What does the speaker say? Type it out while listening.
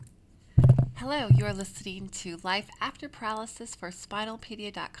Hello, you are listening to Life After Paralysis for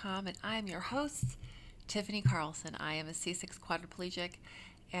Spinalpedia.com, and I am your host, Tiffany Carlson. I am a C6 quadriplegic,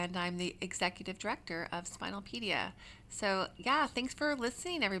 and I'm the executive director of Spinalpedia. So, yeah, thanks for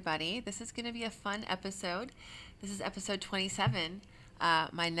listening, everybody. This is going to be a fun episode. This is episode 27.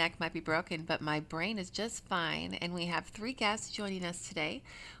 My neck might be broken, but my brain is just fine. And we have three guests joining us today.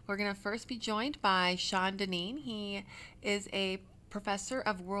 We're going to first be joined by Sean Deneen. He is a professor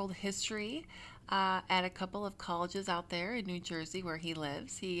of world history at a couple of colleges out there in New Jersey where he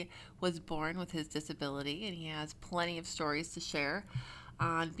lives. He was born with his disability, and he has plenty of stories to share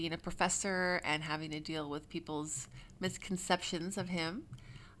on being a professor and having to deal with people's misconceptions of him.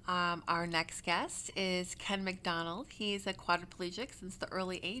 Our next guest is Ken McDonald. He's a quadriplegic since the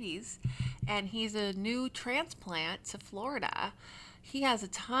early 80s, and he's a new transplant to Florida. He has a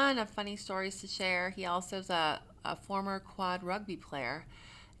ton of funny stories to share. He also is a former quad rugby player,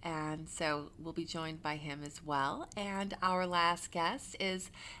 and so we'll be joined by him as well. And our last guest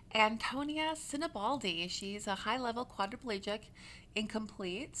is Antonia Sinibaldi. She's a high-level quadriplegic,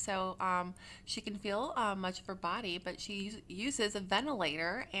 incomplete, so she can feel much of her body, but she uses a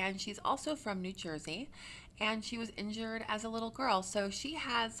ventilator, and she's also from New Jersey, and she was injured as a little girl. So she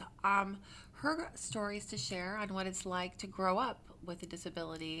has her stories to share on what it's like to grow up with a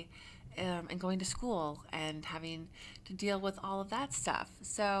disability and going to school and having to deal with all of that stuff.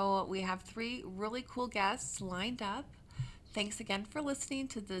 So we have three really cool guests lined up. Thanks again for listening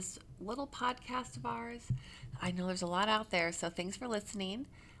to this little podcast of ours. I know there's a lot out there, so thanks for listening.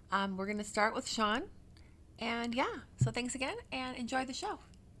 We're going to start with Sean. And yeah, so thanks again and enjoy the show.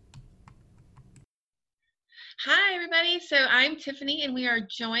 Hi, everybody. So I'm Tiffany, and we are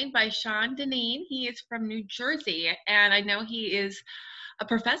joined by Sean Deneen. He is from New Jersey, and I know he is a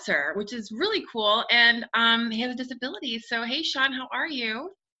professor, which is really cool, and he has a disability. So, hey, Sean, how are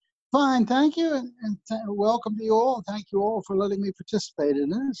you? Fine, thank you, and welcome to you all. Thank you all for letting me participate in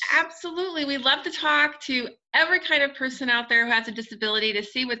this. Absolutely. We love to talk to every kind of person out there who has a disability to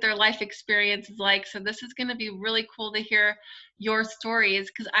see what their life experience is like. So this is going to be really cool to hear your stories,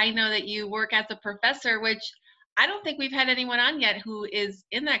 because I know that you work as a professor, which I don't think we've had anyone on yet who is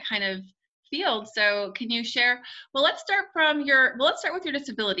in that kind of field. So can you share? Well, let's start with your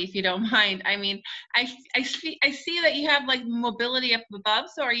disability, if you don't mind. I mean, I see that you have like mobility up above.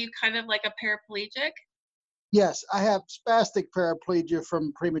 So are you kind of like a paraplegic? Yes, I have spastic paraplegia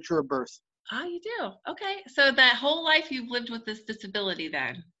from premature birth. Oh, you do? Okay. So that whole life you've lived with this disability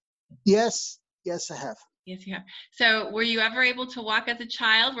then? Yes, I have. Yes, you have. So were you ever able to walk as a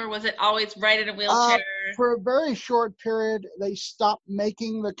child, or was it always right in a wheelchair? For a very short period, they stopped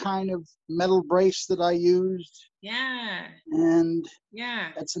making the kind of metal brace that I used. Yeah. And yeah,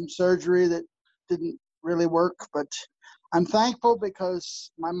 had some surgery that didn't really work, but I'm thankful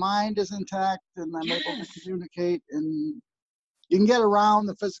because my mind is intact and I'm able to communicate, and you can get around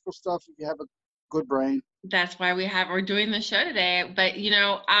the physical stuff if you have a good brain. That's why we're doing the show today. But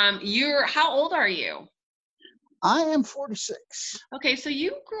how old are you? I am 46. Okay, so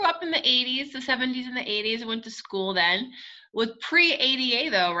you grew up in the 80s, the 70s and the 80s, went to school then with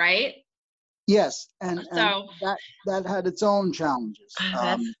pre-ADA though, right? Yes, and that had its own challenges.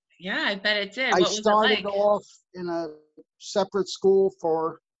 Yeah, I bet it did. I started off in a separate school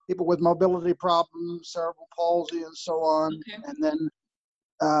for people with mobility problems, cerebral palsy, and so on, and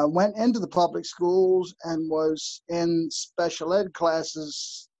then went into the public schools and was in special ed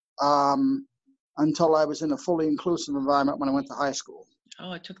classes until I was in a fully inclusive environment when I went to high school.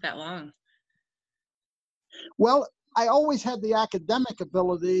 Oh, it took that long. Well, I always had the academic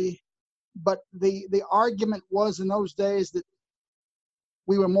ability, but the argument was in those days that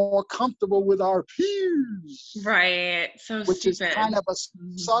we were more comfortable with our peers. Right. So which stupid. Is kind of a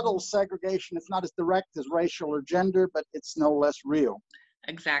subtle segregation. It's not as direct as racial or gender, but it's no less real.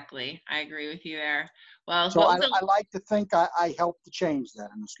 Exactly. I agree with you there. Well, so I like to think I helped to change that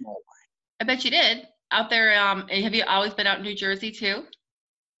in a small way. I bet you did. Out there, have you always been out in New Jersey too?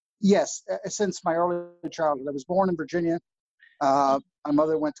 Yes, since my early childhood. I was born in Virginia. My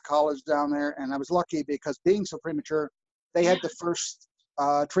mother went to college down there, and I was lucky because being so premature, they had the first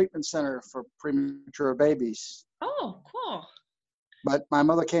treatment center for premature babies. Oh, cool. But my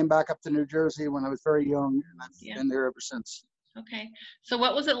mother came back up to New Jersey when I was very young, and I've been there ever since. Okay. So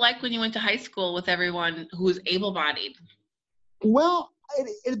what was it like when you went to high school with everyone who was able-bodied? Well,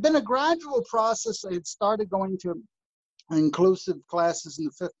 it had been a gradual process. I had started going to inclusive classes in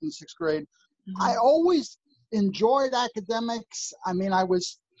the 5th and 6th grade. Mm-hmm. I always enjoyed academics. I mean, I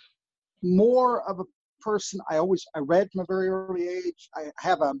was more of a person. I read from a very early age. I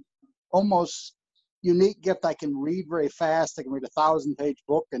have a almost unique gift. I can read very fast. I can read a 1,000-page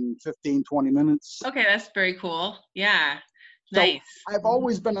book in 15, 20 minutes. Okay, that's very cool. Yeah. So Nice. I've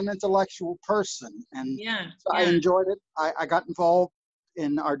always been an intellectual person, and so I yeah. enjoyed it. I got involved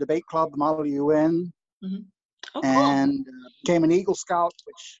in our debate club, the Model UN, Oh, cool. and became an Eagle Scout,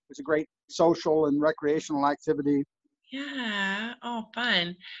 which was a great social and recreational activity. Yeah. Oh,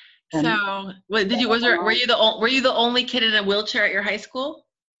 fun. And so, were you the only kid in a wheelchair at your high school?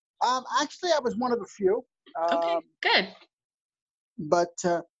 Actually, I was one of the few. Okay, good. But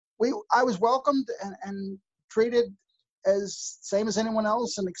I was welcomed and treated as same as anyone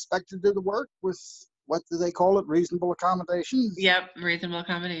else, and expected to do the work with, what do they call it, reasonable accommodations. Yep, reasonable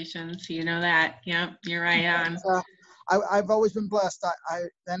accommodations. You know that. Yep, you're right on. I've always been blessed.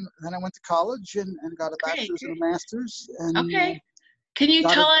 Then I went to college and got a bachelor's and a master's. And okay. Can you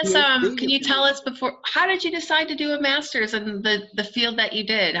tell us before, how did you decide to do a master's in the field that you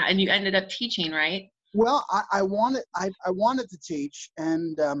did, and you ended up teaching, right? Well, I wanted to teach,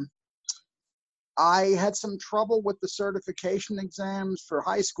 and I had some trouble with the certification exams for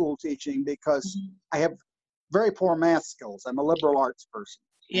high school teaching because I have very poor math skills. I'm a liberal arts person.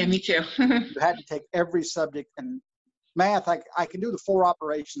 Yeah, me too. You had to take every subject, and math, I can do the 4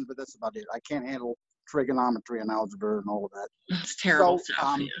 operations, but that's about it. I can't handle trigonometry and algebra and all of that. It's terrible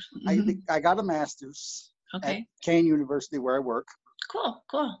stuff. I got a master's at Kane University, where I work. Cool.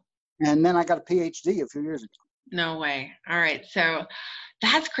 And then I got a PhD a few years ago. No way. All right. So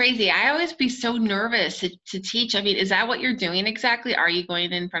that's crazy. I always be so nervous to teach. I mean, is that what you're doing exactly? Are you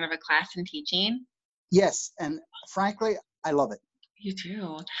going in front of a class and teaching? Yes. And frankly, I love it. You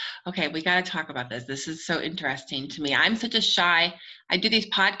do. Okay, we got to talk about this. This is so interesting to me. I'm such a shy, I do these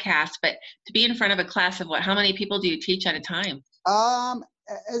podcasts, but to be in front of a class of how many people do you teach at a time?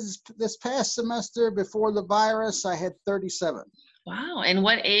 As this past semester before the virus, I had 37. Wow. And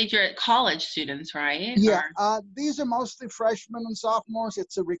what age are college students, right? Yeah. These are mostly freshmen and sophomores.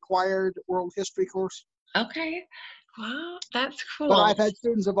 It's a required world history course. Okay. Wow, that's cool. But I've had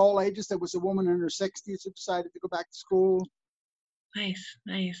students of all ages. There was a woman in her 60s who decided to go back to school. Nice.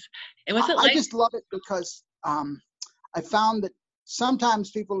 And I just love it because I found that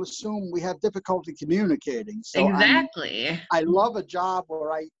sometimes people assume we have difficulty communicating. So exactly. I love a job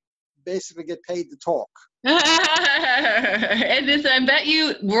where I basically get paid to talk. And I bet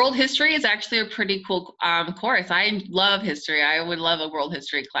you world history is actually a pretty cool course. I love history. I would love a world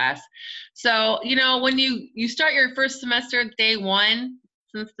history class. So, when you start your first semester day 1,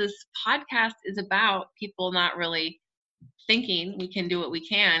 since this podcast is about people not really thinking we can do what we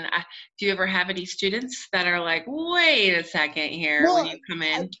can, do you ever have any students that are like, wait a second here, when you come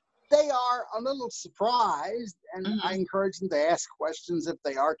in? They are a little surprised, and I encourage them to ask questions if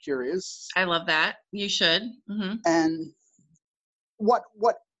they are curious. I love that. You should. And what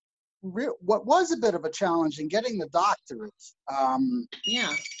was a bit of a challenge in getting the doctorate.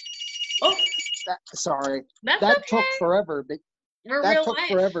 Yeah. Oh, sorry. That's that okay. took forever.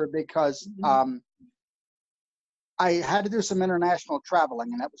 Forever because I had to do some international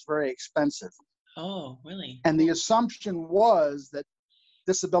traveling, and that was very expensive. Oh, really? And the assumption was that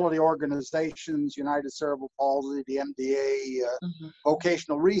disability organizations, United Cerebral Palsy, the MDA,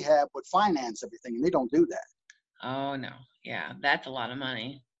 vocational rehab would finance everything, and they don't do that. Oh, no. Yeah, that's a lot of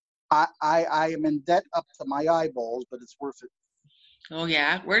money. I am in debt up to my eyeballs, but it's worth it. Oh,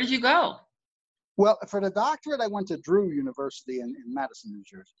 yeah? Where did you go? Well, for the doctorate, I went to Drew University in Madison, New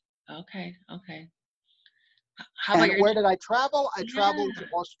Jersey. Okay. Where did I travel? I traveled to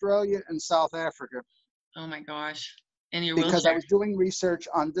Australia and South Africa. Oh, my gosh. Because I was doing research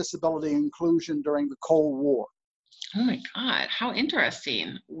on disability inclusion during the Cold War. Oh my God, how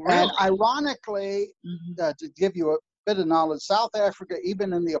interesting. Really? And ironically, to give you a bit of knowledge, South Africa,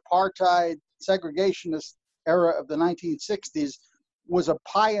 even in the apartheid segregationist era of the 1960s, was a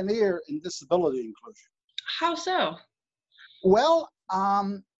pioneer in disability inclusion. How so? Well,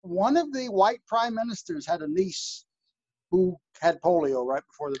 one of the white prime ministers had a niece who had polio right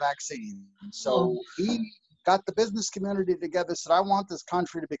before the vaccine. So he got the business community together, said, I want this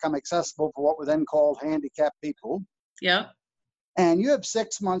country to become accessible for what were then called handicapped people. Yeah. And you have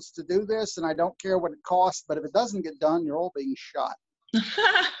 6 months to do this, and I don't care what it costs, but if it doesn't get done, you're all being shot.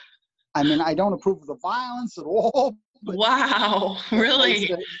 I mean, I don't approve of the violence at all. But wow,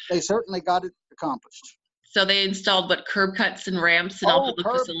 really? They certainly got it accomplished. So they installed, curb cuts and ramps and all the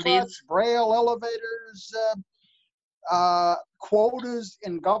facilities? Cuts, braille elevators, quotas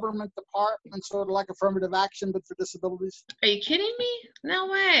in government departments, sort of like affirmative action, but for disabilities. Are you kidding me? No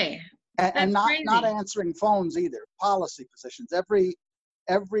way. And not answering phones either. Policy positions.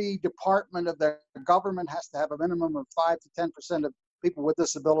 Every department of their government has to have a minimum of 5 to 10% of people with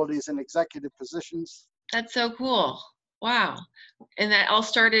disabilities in executive positions. That's so cool. Wow. And that all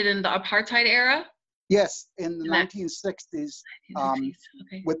started in the apartheid era? Yes, in the In that 1960s, 1960s.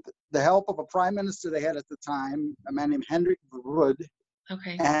 Okay. with the help of a prime minister they had at the time, a man named Hendrik Verwoerd,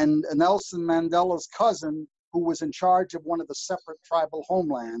 Okay. and Nelson Mandela's cousin, who was in charge of one of the separate tribal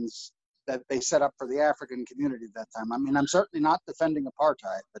homelands that they set up for the African community at that time. I mean, I'm certainly not defending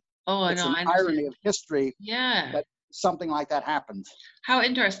apartheid, but Oh, it's no, an I irony understand. of history Yeah. that something like that happened. How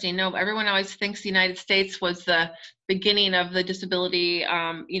interesting. No, everyone always thinks the United States was the beginning of the disability,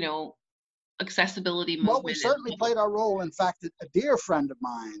 accessibility Well, we movement. certainly played our role. In fact, a dear friend of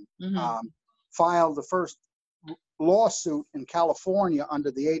mine Mm-hmm. filed the first lawsuit in California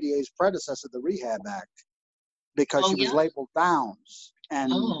under the ADA's predecessor, the Rehab Act, because she was labeled Downs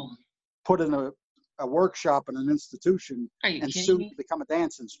and put in a workshop in an institution and sued to become a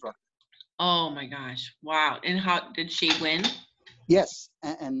dance instructor. Oh my gosh. Wow. And how did she win? Yes.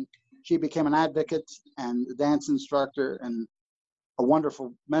 And she became an advocate and a dance instructor and a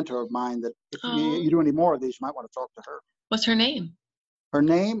wonderful mentor of mine that if you do any more of these, you might want to talk to her. What's her name? Her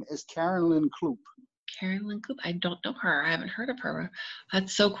name is Karen Lynn Kloop. Karen Lynn Kloop. I don't know her. I haven't heard of her.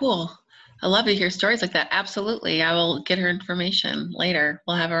 That's so cool. I love to hear stories like that. Absolutely. I will get her information later.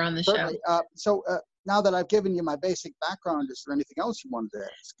 We'll have her on the show. So now that I've given you my basic background, is there anything else you wanted to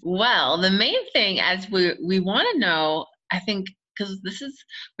ask? Well, the main thing, as we want to know, I think, because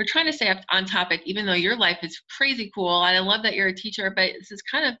we're trying to stay on topic, even though your life is crazy cool. And I love that you're a teacher, but this is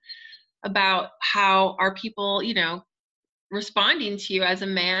kind of about how are people, responding to you as a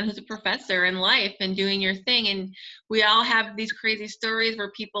man who's a professor in life and doing your thing. And we all have these crazy stories where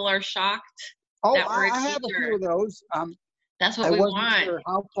people are shocked. Oh, I have a few of those. That's what we want. I wasn't sure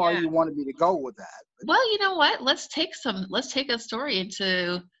how far you wanted me to go with that. But. Well, you know what? Let's take a story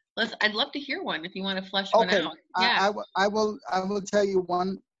into. I'd love to hear one if you want to flesh one out. Yeah. I will tell you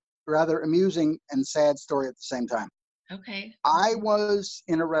one rather amusing and sad story at the same time. Okay. I was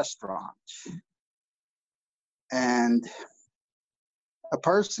in a restaurant and a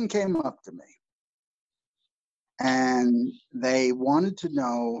person came up to me and they wanted to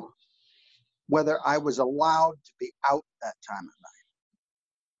know whether I was allowed to be out that time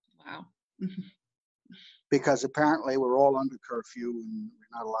of night. Wow. Because apparently we're all under curfew and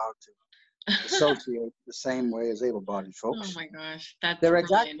we're not allowed to associate the same way as able-bodied folks. Oh my gosh. That's their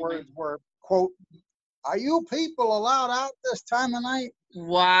exact words were, quote, "Are you people allowed out this time of night?"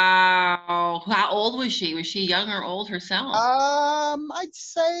 Wow. How old was she? Was she young or old herself? I'd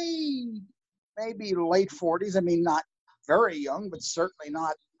say maybe late 40s. I mean, not very young, but certainly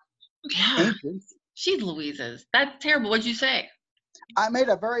not ancient. She's Louise's. That's terrible. What'd you say? I made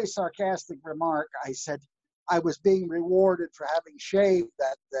a very sarcastic remark. I said I was being rewarded for having shaved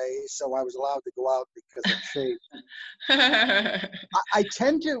that day, so I was allowed to go out because I shaved. I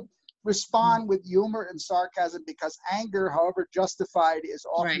tend to respond with humor and sarcasm because anger, however justified, is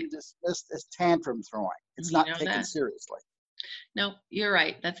often dismissed as tantrum throwing. It's not taken seriously. No, you're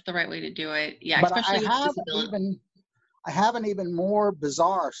right. That's the right way to do it. Yeah, but especially I have an even more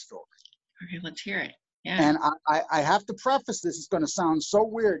bizarre story. Okay, let's hear it. Yeah. And I have to preface this. It's going to sound so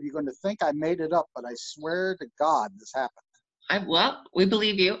weird. You're going to think I made it up, but I swear to God this happened. Well, we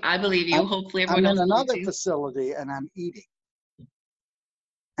believe you. I believe you. Hopefully everyone else believes you. I'm in another facility and I'm eating.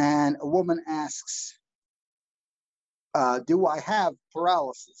 And a woman asks, do I have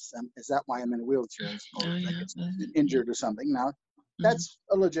paralysis? Is that why I'm in a wheelchair? I suppose I get injured or something. Now, that's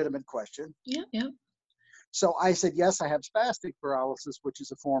a legitimate question. Yeah, yeah. So I said, yes, I have spastic paralysis, which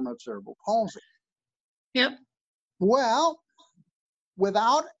is a form of cerebral palsy. Yep. Well,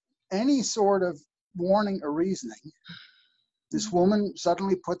 without any sort of warning or reasoning, this woman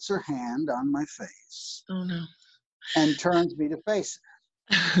suddenly puts her hand on my face. Oh, no. And turns me to face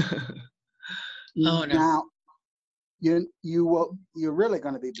her. Oh, no. Now, you're really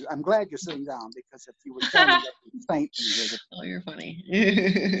going to be, I'm glad you're sitting down because if you were standing up, you'd faint. Oh, you're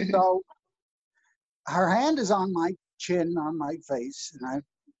funny. So her hand is on my chin, on my face, and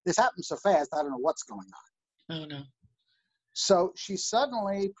this happened so fast, I don't know what's going on. Oh, no. So she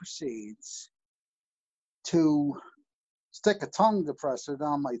suddenly proceeds to stick a tongue depressor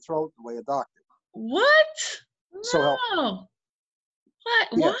down my throat the way a doctor would. What? So no. What?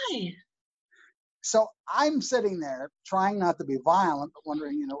 Yes. Why? So I'm sitting there trying not to be violent, but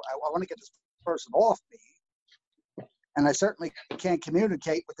wondering, I want to get this person off me. And I certainly can't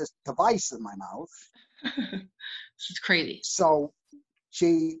communicate with this device in my mouth. This is crazy. So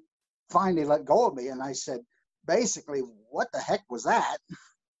she finally let go of me, and I said, basically, what the heck was that?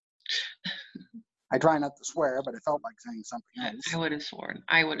 I try not to swear, but it felt like saying something else. I would have sworn.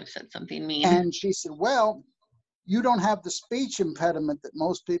 I would have said something mean. And she said, well, you don't have the speech impediment that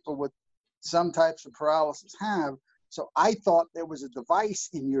most people with some types of paralysis have. So I thought there was a device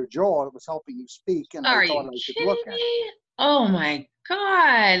in your jaw that was helping you speak, and I Are thought you I could look kidding at it. me? Oh my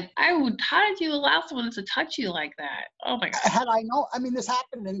God. How did you allow someone to touch you like that? Oh my God. Had I known, I mean, this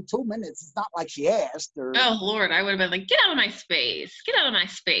happened in 2 minutes. It's not like she asked or, Oh Lord, I would have been like, get out of my space. Get out of my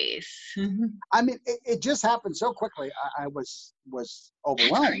space. I mean, it just happened so quickly. I was That's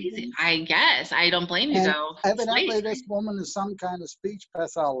overwhelmed. crazy. I guess. I don't blame you And though. It's evidently, amazing. this woman is some kind of speech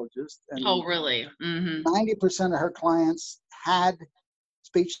pathologist, Oh, and really? Mm-hmm. 90% of her clients had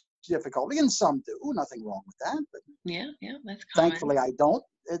speech difficulty, and some do. Nothing wrong with that, but Yeah, that's common. thankfully I don't.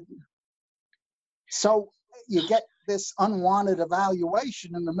 So you get this unwanted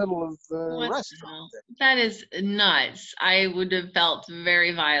evaluation in the middle of the What the restaurant. hell? That is nuts. I would have felt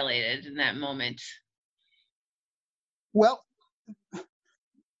very violated in that moment. Well,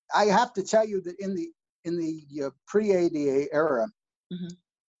 I have to tell you that in the pre-ADA era,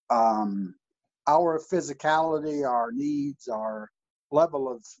 Mhm. our physicality, our needs, our level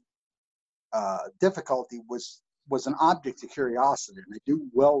of difficulty was an object of curiosity, and I do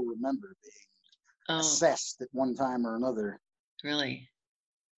well remember being Oh, assessed at one time or another. really?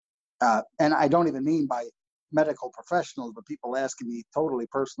 And I don't even mean by medical professionals, but people asking me totally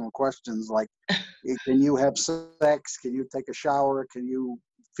personal questions like, can you have sex? Can you take a shower? Can you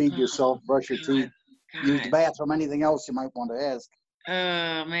feed yourself, Oh, brush your teeth, use the God. bathroom, anything else you might want to ask?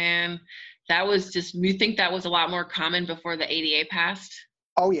 Oh, man. That was just, you think that was a lot more common before the ADA passed?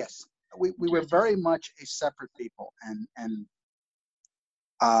 Oh, yes. We were very much a separate people. And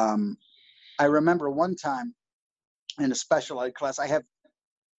I remember one time in a special ed class, I have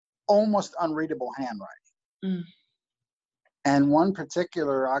almost unreadable handwriting. Mm. And one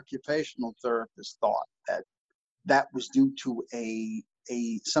particular occupational therapist thought that was due to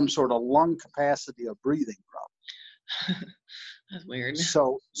some sort of lung capacity or breathing problem. That's weird.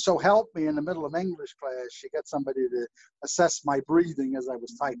 So help me, in the middle of English class, she got somebody to assess my breathing as I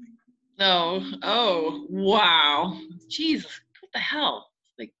was typing. Oh, wow. Jeez, what the hell?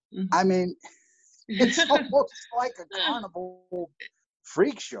 Like, I mean, it's almost like a carnival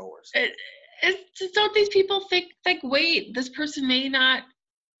freak show or something. don't these people think like, wait, this person may not,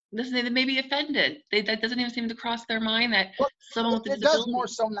 they may be offended. That doesn't even seem to cross their mind that Well, someone with a it does disability. more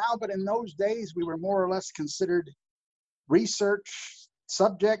so now, but in those days, we were more or less considered research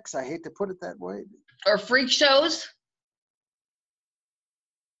subjects. I hate to put it that way. Or freak shows,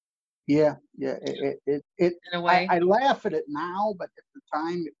 Yeah. in a way. I laugh at it now, but at the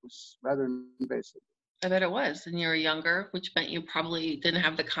time it was rather invasive. I bet it was. And you were younger, which meant you probably didn't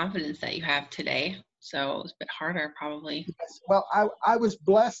have the confidence that you have today. So it was a bit harder, probably. Yes. Well, I was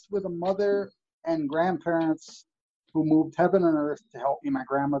blessed with a mother and grandparents who moved heaven and earth to help me. My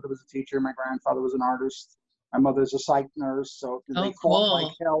grandmother was a teacher. My grandfather was an artist. My mother's a psych nurse. So Oh, they fought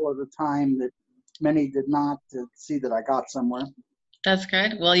like cool. hell at a time that many did not, to see that I got somewhere. That's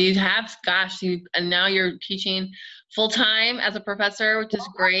good. Well, you have, gosh, and now you're teaching full time as a professor, which is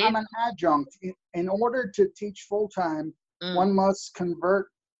great. I'm an adjunct. In order to teach full time, one must convert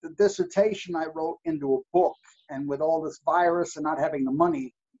the dissertation I wrote into a book. And with all this virus and not having the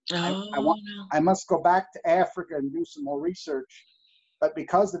money, I must go back to Africa and do some more research. But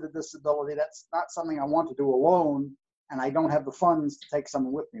because of the disability, that's not something I want to do alone, and I don't have the funds to take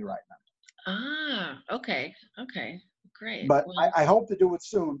someone with me right now. Okay, great. But Well, I hope to do it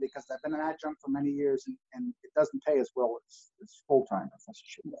soon, because I've been an adjunct for many years, and it doesn't pay as well as full-time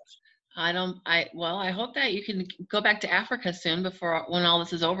professorship does. I hope that you can go back to Africa soon when all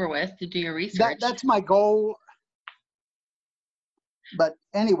this is over with to do your research. That's my goal. But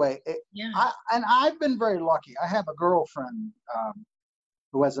anyway, I've been very lucky. I have a girlfriend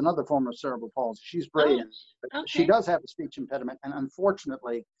who has another form of cerebral palsy. She's brilliant, but she does have a speech impediment, and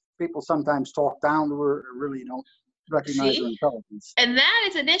unfortunately, people sometimes talk down to her or really don't recognize her intelligence. And that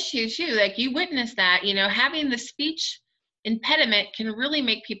is an issue too. Like, you witness that, having the speech impediment can really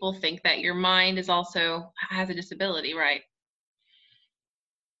make people think that your mind has a disability, right?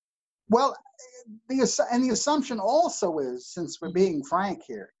 Well, the assumption also is, since we're being frank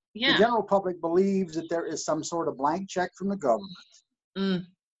here, the general public believes that there is some sort of blank check from the government,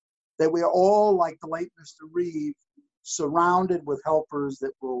 that we are all, like the late Mr. Reeve, surrounded with helpers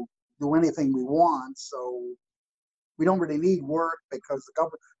that will do anything we want. So we don't really need work, because the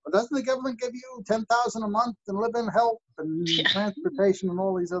government, but doesn't the government give you $10,000 a month and live-in help and transportation and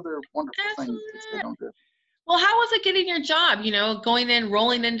all these other wonderful things that they don't do? Well, how was it getting your job? Rolling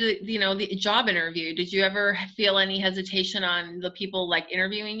into, the job interview. Did you ever feel any hesitation on the people like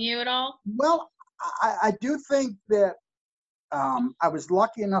interviewing you at all? Well, I do think that I was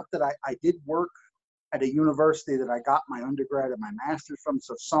lucky enough that I did work at a university that I got my undergrad and my master's from,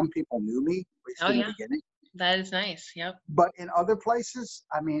 so some people knew me, at least in the beginning. That is nice. Yep. But in other places,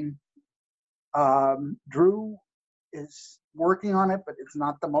 I mean, Drew is working on it, but it's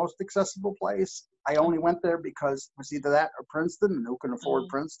not the most accessible place. I only went there because it was either that or Princeton, and who can afford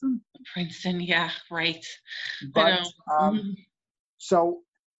Princeton? Princeton, yeah, right. But so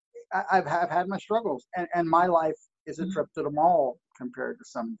I've had my struggles, and my life is a trip to the mall compared to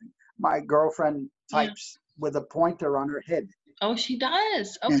something. My girlfriend types with a pointer on her head. Oh, she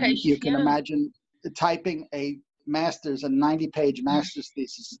does. Okay. And you can imagine typing a master's, a 90-page master's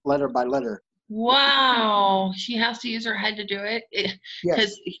thesis, letter by letter. Wow. She has to use her head to do it?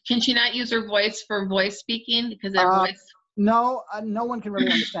 Because can she not use her voice for voice speaking? Because her voice... No, no one can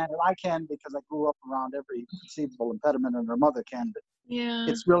really understand it. I can, because I grew up around every conceivable impediment, and her mother can, but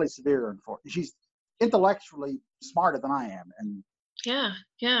it's really severe. Unfortunately, she's intellectually smarter than I am, and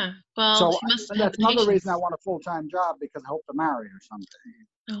well, so she must that's another reason I want a full-time job, because I hope to marry her someday.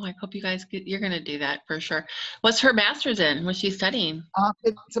 Oh, I hope you guys you're going to do that for sure. What's her master's in? What's she studying?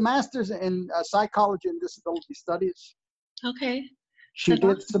 It's a master's in psychology and disability studies. Okay. She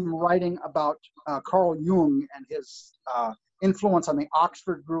did some writing about Carl Jung and his influence on the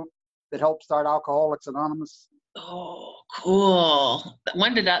Oxford group that helped start Alcoholics Anonymous. Oh, cool.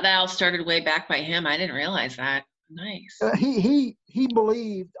 When did that all started way back by him? I didn't realize that. Nice. He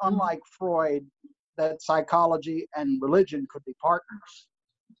believed, unlike Freud, that psychology and religion could be partners.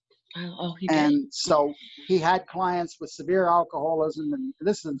 Oh, he did. And so he had clients with severe alcoholism, and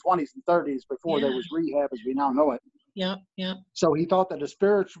this is in the 20s and 30s before there was rehab as we now know it. Yep. So he thought that a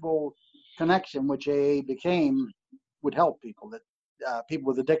spiritual connection, which AA became, would help people, that people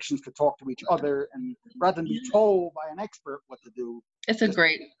with addictions could talk to each other, and rather than be told by an expert what to do, it's a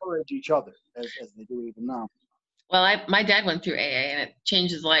great encourage each other as they do even now. Well, my dad went through AA and it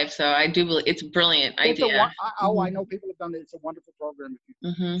changed his life, so I do believe it's a brilliant idea. I know people have done it. It's a wonderful program.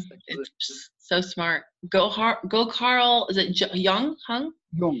 It's so smart. Go Carl. Is it Jung?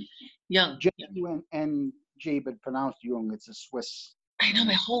 Jung. J-U-N-G, but pronounced Jung. It's a Swiss. I know,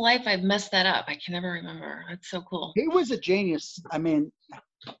 my whole life I've messed that up. I can never remember. That's so cool. He was a genius. I mean,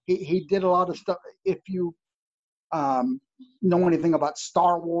 he did a lot of stuff. If you know anything about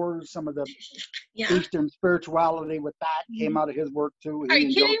Star Wars, some of the Eastern spirituality with that came out of his work too. Are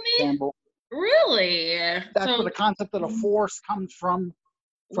you kidding me? Campbell. Really? That's where the concept of the Force comes from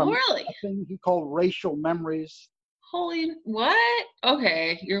really? A thing he called racial memories. Holy what?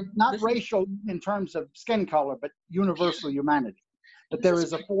 Okay, not racial in terms of skin color, but universal humanity. That there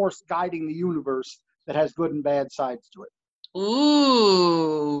is a force guiding the universe that has good and bad sides to it.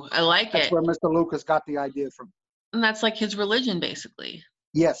 Ooh, I like it. That's where Mr. Lucas got the idea from. And that's like his religion, basically.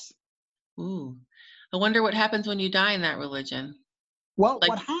 Yes. Ooh, I wonder what happens when you die in that religion. Well,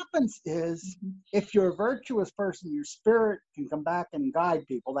 what happens is, if you're a virtuous person, your spirit can come back and guide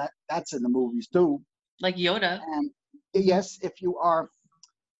people. That's in the movies too. Like Yoda. And yes, if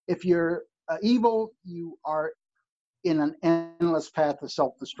you're evil, you are in an endless path of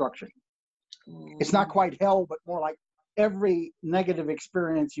self-destruction. It's not quite hell, but more like every negative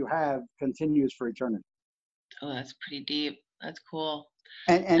experience you have continues for eternity. Oh, that's pretty deep. That's cool.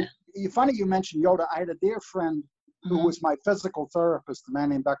 And funny you mentioned Yoda. I had a dear friend who was my physical therapist, a man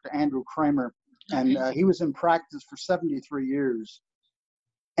named Dr. Andrew Kramer, and he was in practice for 73 years.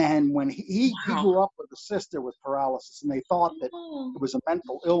 And when he grew up with a sister with paralysis, and they thought that it was a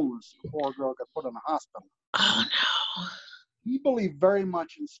mental illness, the poor girl got put in a hospital. Oh, no. He believed very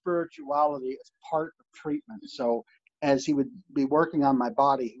much in spirituality as part of treatment. So as he would be working on my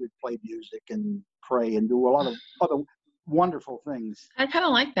body, he would play music and pray and do a lot of other wonderful things. I kind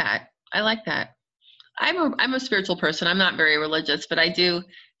of like that. I like that. I'm a spiritual person. I'm not very religious, but I do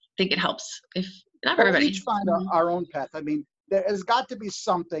think it helps. If not for everybody. We each find our own path. I mean, there has got to be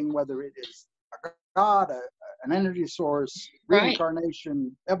something, whether it is a God, an energy source,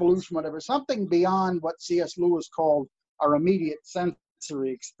 reincarnation, evolution, whatever, something beyond what C.S. Lewis called our immediate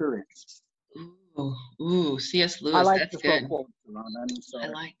sensory experience. Ooh, C.S. Lewis. I like that's to good. Throw quotes around that, so. I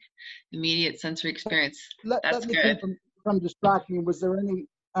like immediate sensory experience. Let me keep from distracting you. Was there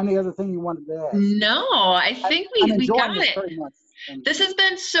any other thing you wanted to ask? No, I think we got it. Very much. This has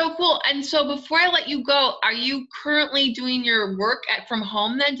been so cool. And so before I let you go, are you currently doing your work from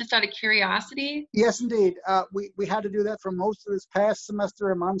home then, just out of curiosity? Yes, indeed. We had to do that for most of this past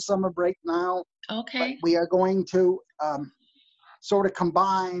semester. I'm on summer break now. Okay. But we are going to sort of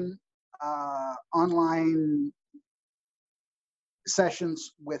combine online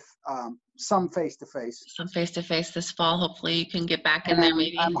sessions with some face-to-face. Some face-to-face this fall. Hopefully you can get back in there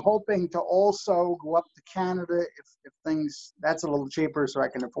maybe. I'm hoping to also go up to Canada if things, that's a little cheaper, so I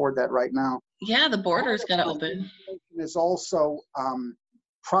can afford that right now. Yeah, the border's got to open. There's also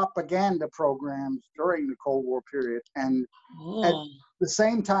propaganda programs during the Cold War period, and at the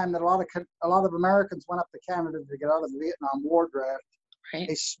same time that a lot of Americans went up to Canada to get out of the Vietnam War draft,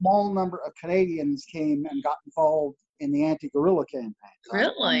 a small number of Canadians came and got involved in the anti-guerrilla campaign.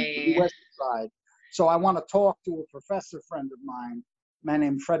 Really? On the west side. So I want to talk to a professor friend of mine, a man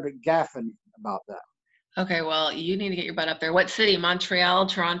named Frederick Gaffin, about that. Okay, well, you need to get your butt up there. What city? Montreal,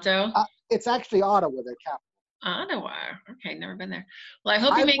 Toronto? It's actually Ottawa, the capital. Ottawa. Okay, never been there. Well, I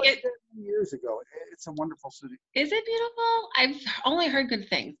hope you make it. I was there years ago. It's a wonderful city. Is it beautiful? I've only heard good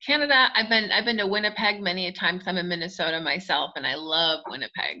things. Canada, I've been to Winnipeg many a time because I'm in Minnesota myself, and I love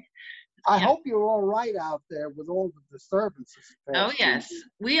Winnipeg. I hope you're all right out there with all the disturbances. Oh, yes.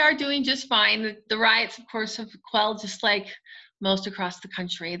 We are doing just fine. The riots, of course, have quelled just like most across the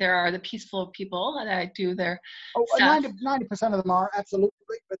country. There are the peaceful people that do their stuff. 90% of them are,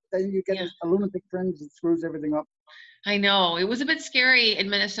 absolutely. But then you get a lunatic fringe that screws everything up. I know. It was a bit scary in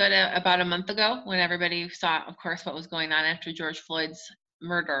Minnesota about a month ago when everybody saw, of course, what was going on after George Floyd's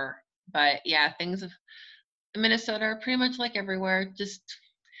murder. But yeah, things in Minnesota are pretty much like everywhere, just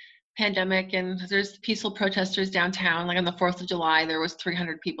pandemic, and there's peaceful protesters downtown. Like on the 4th of July, there was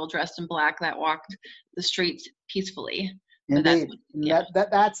 300 people dressed in black that walked the streets peacefully. Indeed.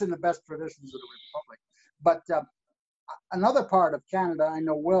 That's in the best traditions of the Republic. But another part of Canada I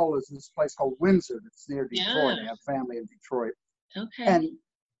know well is this place called Windsor. That's near Detroit. I have family in Detroit. Okay. And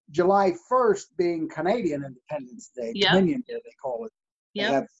July 1st being Canadian Independence Day, Dominion Day they call it. They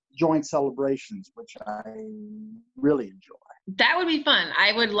have joint celebrations, which I really enjoy. That would be fun.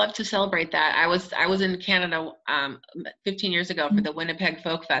 I would love to celebrate that. I was in Canada 15 years ago for the Winnipeg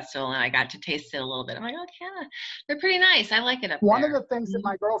Folk Festival, and I got to taste it a little bit. I'm like, oh, Canada, they're pretty nice. I like it up One there. Of the things that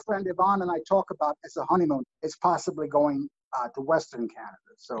my girlfriend Yvonne and I talk about as a honeymoon is possibly going to Western Canada.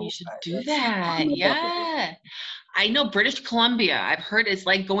 So you should do that. Yeah. I know British Columbia, I've heard it's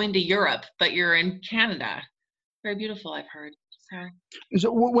like going to Europe, but you're in Canada. Very beautiful, I've heard.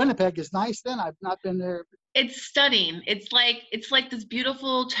 So Winnipeg is nice then? I've not been there. It's stunning. It's like this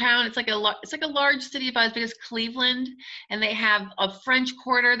beautiful town. It's like a large city about as big as Cleveland, and they have a French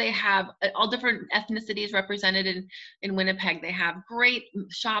Quarter. They have all different ethnicities represented in Winnipeg. They have great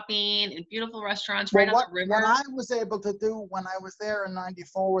shopping and beautiful restaurants right on the river. What I was able to do when I was there in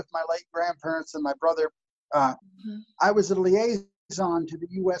 '94 with my late grandparents and my brother, I was a liaison to the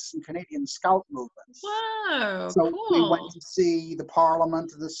U.S. and Canadian Scout movements. Wow! So cool. we went to see the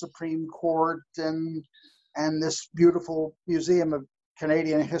Parliament, the Supreme Court, and this beautiful museum of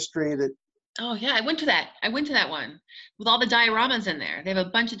Canadian history that. Oh yeah, I went to that one with all the dioramas in there. They have a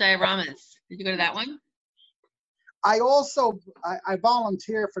bunch of dioramas. Did you go to that one? I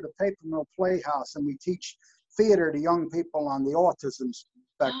volunteer for the Paper Mill Playhouse, and we teach theater to young people on the autism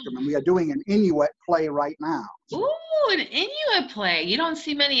spectrum, and we are doing an Inuit play right now. Ooh, an Inuit play. You don't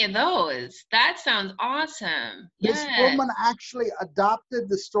see many of those. That sounds awesome. This woman actually adopted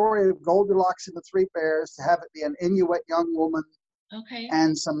the story of Goldilocks and the Three Bears to have it be an Inuit young woman. Okay.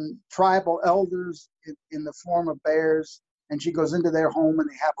 And some tribal elders in the form of bears. And she goes into their home and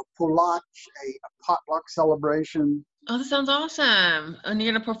they have a pulach, a potluck celebration. Oh, that sounds awesome. And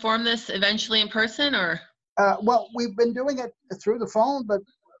you're going to perform this eventually in person, or? Well, we've been doing it through the phone, but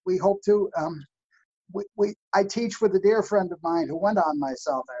we hope to. I teach with a dear friend of mine who went on my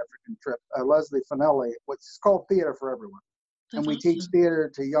South African trip, Leslie Finelli, what's called Theater for Everyone. And we teach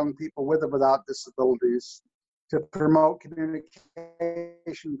theater to young people with or without disabilities to promote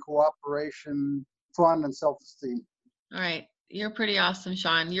communication, cooperation, fun, and self-esteem. All right. You're pretty awesome,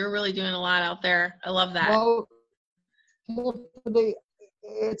 Sean. You're really doing a lot out there. I love that. Well,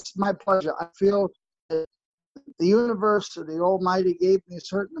 it's my pleasure. I feel that the universe or the Almighty gave me a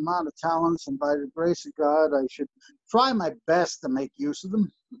certain amount of talents, and by the grace of God, I should try my best to make use of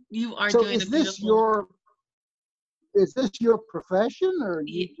them. You are so doing is this beautiful... Is this your profession, or are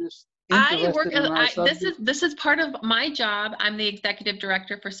you just this is part of my job. I'm the executive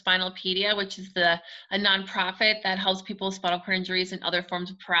director for Spinalpedia, which is a nonprofit that helps people with spinal cord injuries and other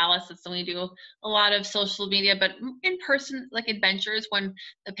forms of paralysis. And we do a lot of social media, but in person, like adventures when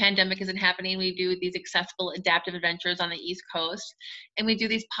the pandemic isn't happening. We do these accessible adaptive adventures on the East Coast, and we do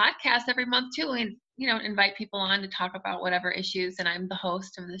these podcasts every month too. And invite people on to talk about whatever issues, and I'm the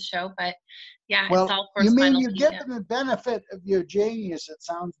host of the show. But yeah, well, it's all for you mean you give them the benefit of your genius? It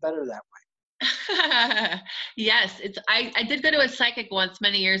sounds better that way. Yes, I did go to a psychic once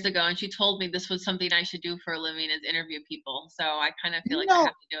many years ago, and she told me this was something I should do for a living, is interview people. So I kind of feel like I have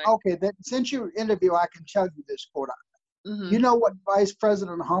to do it. Okay, then since you interview, I can tell you this quote. You know what Vice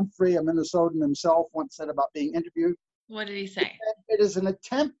President Humphrey, a Minnesotan himself, once said about being interviewed? What did he say? It is an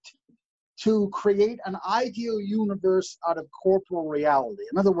attempt to create an ideal universe out of corporal reality.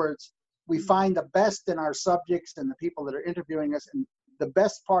 In other words, we find the best in our subjects and the people that are interviewing us, and the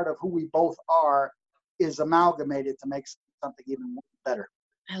best part of who we both are is amalgamated to make something even better.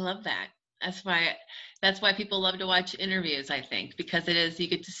 I love that. That's why people love to watch interviews, I think, because you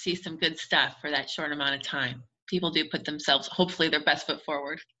get to see some good stuff for that short amount of time. People do put themselves, hopefully, their best foot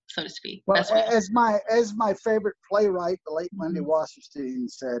forward, so to speak. Well, as my favorite playwright, the late Wendy Wasserstein,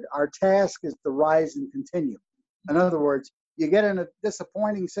 said, our task is to rise and continue. In other words, you get in a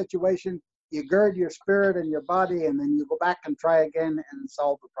disappointing situation, you gird your spirit and your body, and then you go back and try again and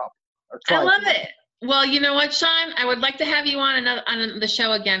solve the problem. I love it. Well, you know what, Sean? I would like to have you on the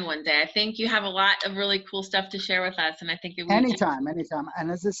show again one day. I think you have a lot of really cool stuff to share with us, and I think anytime. And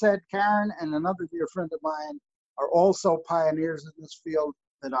as I said, Karen and another dear friend of mine are also pioneers in this field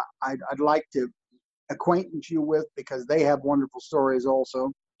that I'd like to acquaintance you with, because they have wonderful stories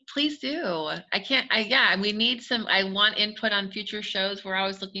also. Please do. We need I want input on future shows. We're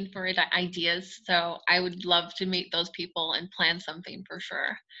always looking for ideas. So I would love to meet those people and plan something for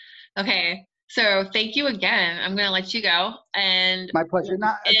sure. Okay. So thank you again. I'm going to let you go. And my pleasure.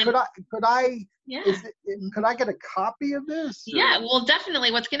 Now, could I Yeah. Could I get a copy of this? Yeah, well,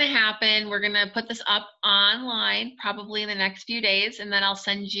 definitely. What's going to happen, we're going to put this up online probably in the next few days, and then I'll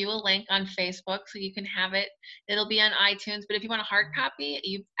send you a link on Facebook so you can have it. It'll be on iTunes, but if you want a hard copy,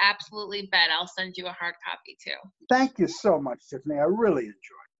 you absolutely bet I'll send you a hard copy too. Thank you so much, Tiffany. I really enjoyed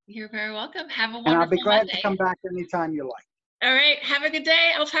it. You're very welcome. Have a wonderful And I'll be glad Monday. to come back anytime you like. All right. Have a good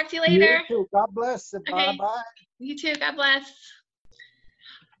day. I'll talk to you later. You too. God bless. Okay. Bye-bye. You too. God bless.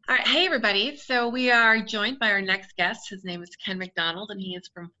 All right. Hey, everybody. So we are joined by our next guest. His name is Ken McDonald, and he is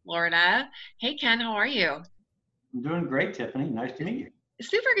from Florida. Hey, Ken, how are you? I'm doing great, Tiffany. Nice to meet you.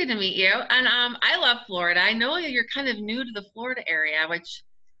 Super good to meet you. And I love Florida. I know you're kind of new to the Florida area, which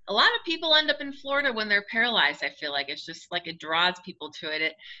a lot of people end up in Florida when they're paralyzed. I feel like it's just like it draws people to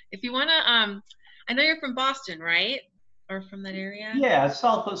it. If you want to, I know you're from Boston, right? Or from that area? Yeah,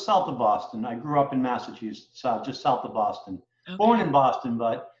 south of Boston. I grew up in Massachusetts, just south of Boston. Okay. Born in Boston,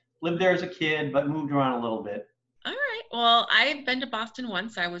 but lived there as a kid, but moved around a little bit. All right. Well, I've been to Boston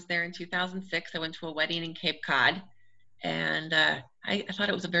once. I was there in 2006. I went to a wedding in Cape Cod, and I thought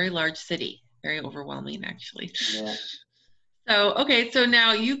it was a very large city, very overwhelming, actually. Yeah. So, okay. So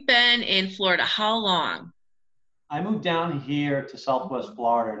now you've been in Florida. How long? I moved down here to Southwest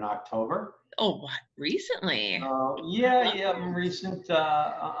Florida in October. Oh, what? Recently? Yeah, I'm recent.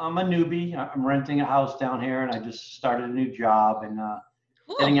 I'm a newbie. I'm renting a house down here, and I just started a new job and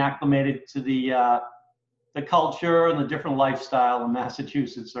Cool. getting acclimated to the culture and the different lifestyle in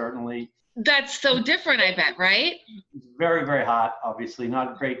Massachusetts, certainly. That's so different, I bet, right? It's very, very hot, obviously.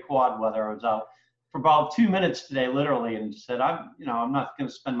 Not great quad weather. I was out for about 2 minutes today, literally, and said, I'm not going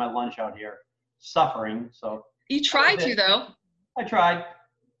to spend my lunch out here suffering. So you tried to, though. I tried.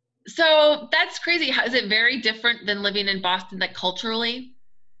 So that's crazy. How is it very different than living in Boston, like culturally?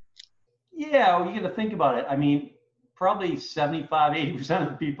 Yeah, well, you got to think about it. I mean, probably 75-80% of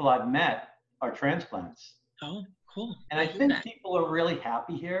the people I've met are transplants. Oh, cool. And I think people are really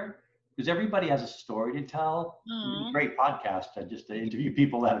happy here because everybody has a story to tell. It's a great podcast just to interview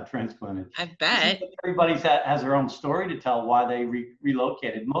people that are transplanted. I bet. Everybody has their own story to tell why they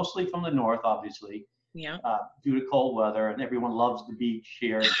relocated, mostly from the north, obviously. Yeah. Due to cold weather, and everyone loves the beach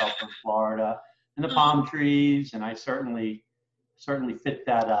here in Southwest Florida and the palm trees, and I certainly fit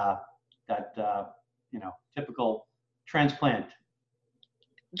that typical transplant.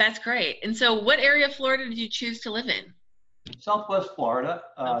 That's great. And so, what area of Florida did you choose to live in? Southwest Florida,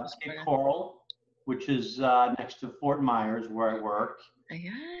 Cape Coral, which is next to Fort Myers, where I work.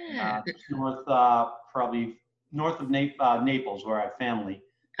 Yeah. Probably north of Naples, where I have family.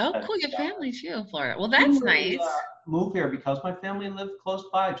 Oh, cool. Your family too in Florida. Well, that's nice. Moved here because my family lived close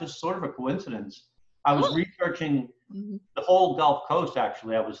by. Just sort of a coincidence. I was researching the whole Gulf Coast,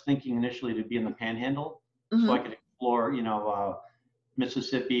 actually. I was thinking initially to be in the Panhandle so I could explore,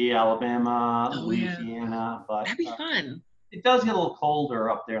 Mississippi, Alabama, Louisiana. But that'd be fun. It does get a little colder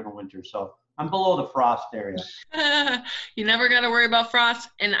up there in the winter, so I'm below the frost area. You never got to worry about frost,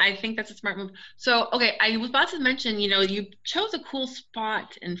 and I think that's a smart move. So, okay, I was about to mention, you chose a cool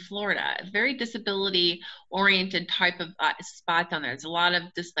spot in Florida, a very disability-oriented type of spot down there. There's a lot of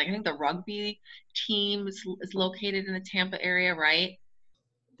I think the rugby team is located in the Tampa area, right?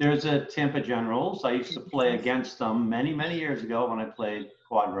 There's a Tampa Generals. I used to play against them many, many years ago when I played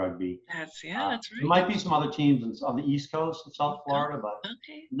quad rugby. That's right. There might be some other teams on the East Coast of South Florida, but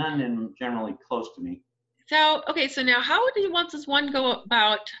none in generally close to me. So, okay, so now how does one go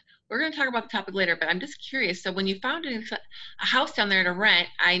about we're going to talk about the topic later, but I'm just curious. So when you found a house down there to rent,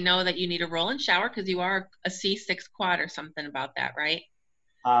 I know that you need a roll-in shower because you are a C6 quad or something about that, right?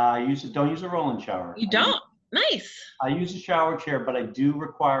 Don't use a roll-in shower. You don't? Nice. I use a shower chair, but I do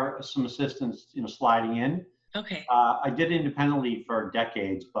require some assistance, sliding in. Okay. I did it independently for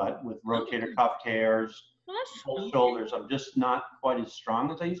decades, but with rotator cuff tears, full shoulders, I'm just not quite as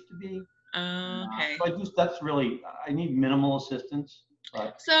strong as I used to be. Okay. So I need minimal assistance.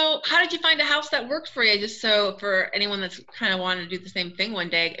 But. So how did you find a house that worked for you? Just so for anyone that's kind of wanting to do the same thing one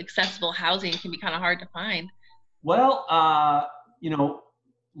day, accessible housing can be kind of hard to find. Well,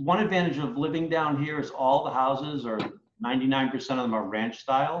 one advantage of living down here is all the houses are 99% of them are ranch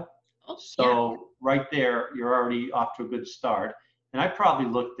style. Oh, so right there, you're already off to a good start. And I probably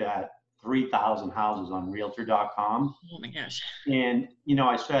looked at 3,000 houses on Realtor.com. Oh my gosh. And,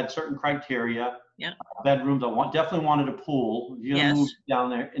 I had certain criteria. Yeah. Bedrooms, definitely wanted a pool. If you're going to move down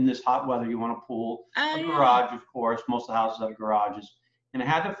there in this hot weather, you want a pool. A garage, of course. Most of the houses have garages. And I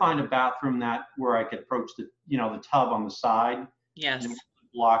had to find a bathroom where I could approach the tub on the side. Yes.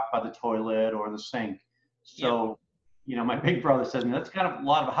 Blocked by the toilet or the sink. So, my big brother says to me, that's kind of a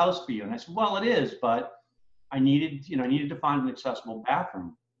lot of a house for you. And I said, well, it is, but I needed to find an accessible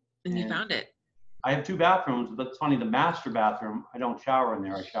bathroom. And you found it. I have 2 bathrooms, but it's funny, the master bathroom, I don't shower in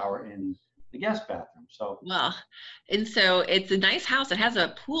there. I shower in the guest bathroom. So. Well, and so it's a nice house. It has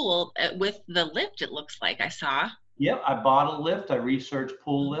a pool with the lift, it looks like I saw. Yep, I bought a lift. I researched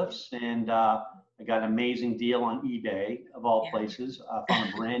pool lifts, and I got an amazing deal on eBay, of all places. I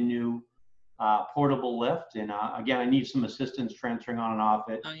found a brand new portable lift. And again, I need some assistance transferring on and off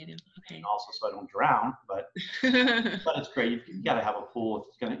it. Oh, you do? Okay. And also so I don't drown, but it's great. You got to have a pool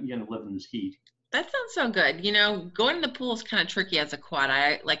if you're going to live in this heat. That sounds so good. Going to the pool is kind of tricky as a quad.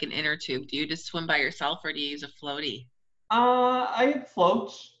 I like an inner tube. Do you just swim by yourself or do you use a floaty? I have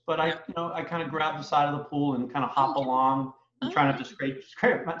floats, but I kind of grab the side of the pool and kind of hop along and try not to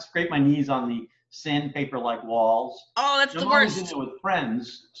scrape my knees on the sandpaper-like walls. Oh, that's the worst. I'm always in there with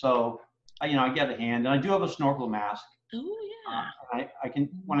friends, so I get a hand, and I do have a snorkel mask. Oh yeah. I can,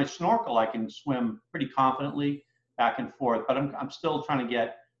 when I snorkel, I can swim pretty confidently back and forth, but I'm still trying to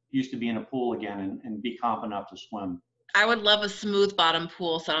get used to being in a pool again and be confident enough to swim. I would love a smooth bottom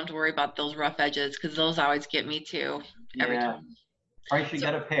pool so I don't have to worry about those rough edges because those always get me too every time. Price you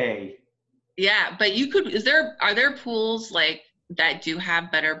gotta pay. Yeah, but are there pools like that do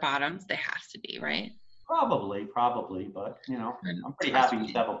have better bottoms? They have to be, right? Probably, but I'm pretty happy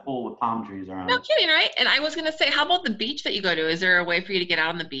to have a pool with palm trees around. No kidding, right? And I was gonna say, how about the beach that you go to? Is there a way for you to get out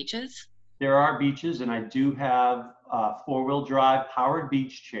on the beaches? There are beaches, and I do have a 4-wheel drive powered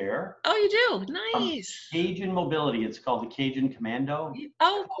beach chair. Oh, you do? Nice. Cajun Mobility. It's called the Cajun Commando.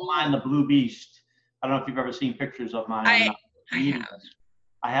 Oh, cool. Mine, the Blue Beast. I don't know if you've ever seen pictures of mine. I have.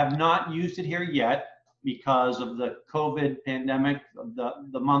 I have not used it here yet because of the COVID pandemic.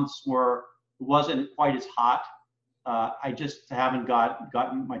 The months it wasn't quite as hot. I just haven't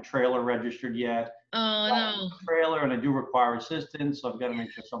gotten my trailer registered yet. Oh, no. Trailer, and I do require assistance, so I've got to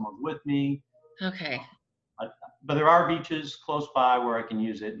make sure someone's with me. Okay. But there are beaches close by where I can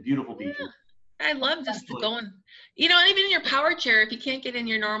use it. Beautiful beaches. I love just going, and even in your power chair, if you can't get in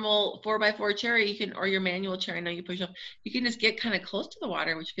your normal 4x4 chair, or your manual chair, I know you push up, you can just get kind of close to the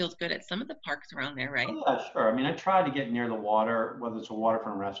water, which feels good at some of the parks around there, right? Oh, yeah, sure. I mean, I try to get near the water, whether it's a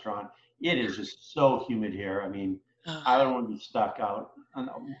waterfront restaurant. It is just so humid here. I mean, I don't want to be stuck out on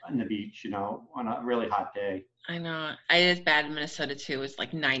the beach, on a really hot day. I know. It's bad in Minnesota too. It's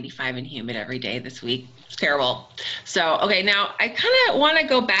like 95 and humid every day this week. It's terrible. So, okay, now I kind of want to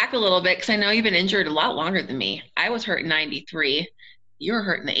go back a little bit because I know you've been injured a lot longer than me. I was hurt in 93. You were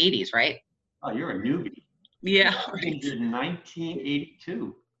hurt in the 80s, right? Oh, you're a newbie. Yeah. I was injured in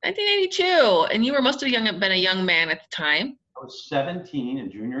 1982. 1982. And you must have been a young man at the time. I was 17, a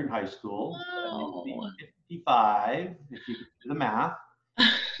junior in high school. Oh. 55, if you do the math.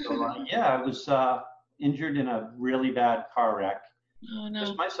 So, I was injured in a really bad car wreck. Oh, no.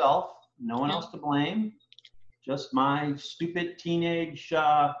 Just myself, no one else to blame. Just my stupid teenage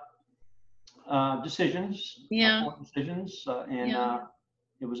decisions. Yeah. Decisions,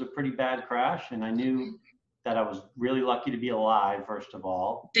 it was a pretty bad crash, and I knew that I was really lucky to be alive, first of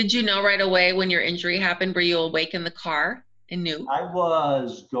all. Did you know right away when your injury happened? Were you awake in the car and knew? I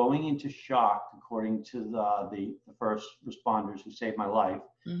was going into shock, according to the first responders who saved my life.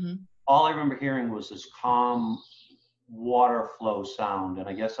 Mm-hmm. All I remember hearing was this calm water flow sound, and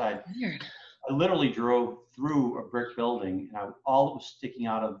I guess I literally drove through a brick building, and all that was sticking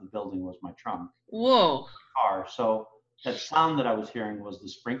out of the building was my trunk. Whoa. Car. So that sound that I was hearing was the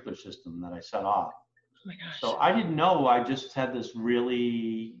sprinkler system that I set off. Oh my gosh. So I didn't know. I just had this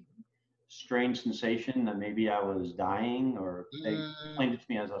really strange sensation that maybe I was dying, or they explained it to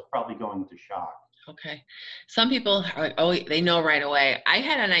me as I was probably going into shock. Okay. Some people are like, oh, they know right away. I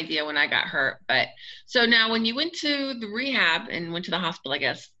had an idea when I got hurt, but so now when you went to the rehab and went to the hospital, I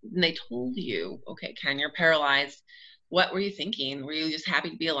guess, and they told you, okay, Ken, you're paralyzed. What were you thinking? Were you just happy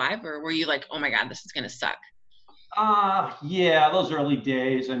to be alive, or were you like, oh my God, this is going to suck? Yeah, those early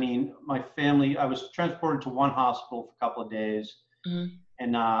days. I mean, my family, I was transported to one hospital for a couple of days. Mm-hmm.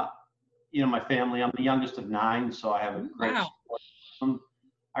 And, my family, I'm the youngest of 9, so I have a great support system.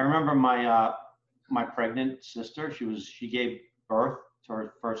 I remember my pregnant sister, she gave birth to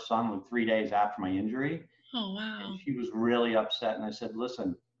her first son like 3 days after my injury. Oh, wow. And she was really upset. And I said,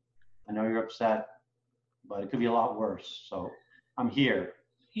 listen, I know you're upset, but it could be a lot worse. So I'm here.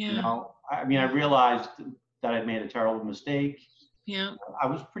 Yeah. I mean, I realized that I'd made a terrible mistake. Yeah. I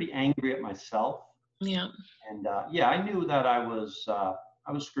was pretty angry at myself. Yeah. And I knew that I was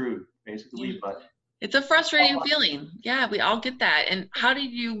screwed basically, but it's a frustrating feeling. Yeah, we all get that. And how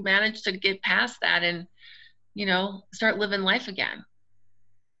did you manage to get past that and, start living life again?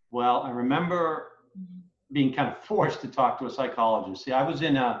 Well, I remember being kind of forced to talk to a psychologist. See, I was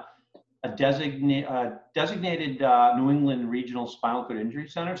in a designated New England Regional Spinal Cord Injury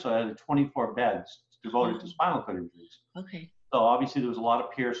Center, so I had 24 beds devoted to spinal cord injuries. Okay. So obviously there was a lot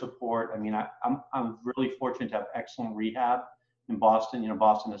of peer support. I mean, I'm really fortunate to have excellent rehab in Boston.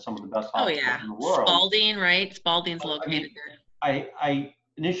 Boston has some of the best hospitals in the world. Spalding, right? Spalding's located there. I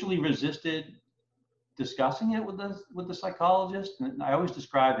initially resisted discussing it with the psychologist, and I always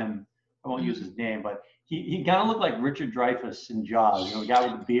describe him. I won't use his name, but he kind of looked like Richard Dreyfuss in Jaws. The guy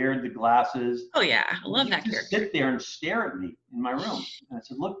with the beard, the glasses. Oh yeah, I love that character. Sit there and stare at me in my room, and I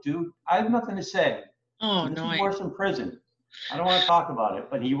said, "Look, dude, I have nothing to say. Oh this no, is worse than prison. I don't want to talk about it."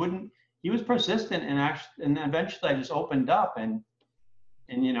 But he wouldn't. He was persistent, and eventually I just opened up and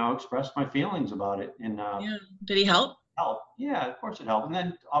expressed my feelings about it. And did he help? Help? Yeah, of course it helped. And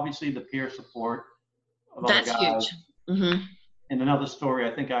then obviously the peer support of That's other guys. Huge. Mm-hmm. And another story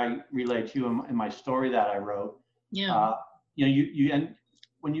I think I relayed to you in my story that I wrote. Yeah. And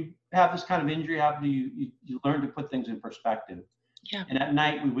when you have this kind of injury happen, you learn to put things in perspective. Yeah. And at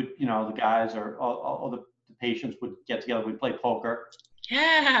night we would, the guys or all the patients would get together. We'd play poker.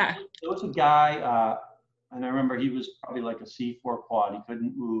 Yeah. There was a guy, and I remember he was probably like a C4 quad. He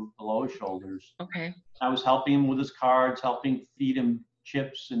couldn't move below his shoulders. Okay. I was helping him with his cards, helping feed him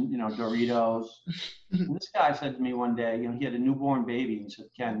chips and Doritos. And this guy said to me one day, he had a newborn baby, and he said,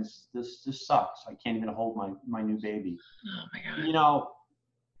 "Ken, this sucks. I can't even hold my new baby." Oh my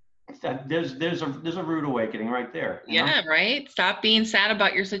God. There's a rude awakening right there. Yeah, right. Stop being sad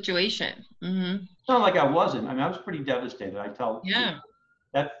about your situation. Mm-hmm. It's not like I wasn't. I mean, I was pretty devastated. I tell yeah.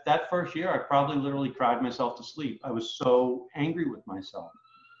 That first year, I probably literally cried myself to sleep. I was so angry with myself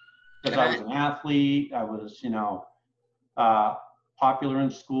because I was an athlete. I was, popular in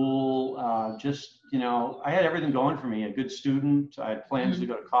school. I had everything going for me. A good student. I had plans to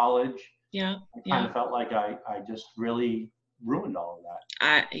go to college. Yeah. I kind of felt like I just really ruined all of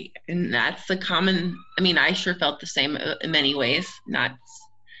that. And that's the common. I mean, I sure felt the same in many ways. I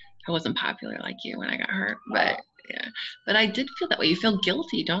wasn't popular like you when I got hurt, but. Yeah, but I did feel that way. You feel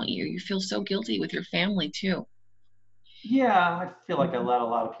guilty, don't you? You feel so guilty with your family too. Yeah, I feel like I let a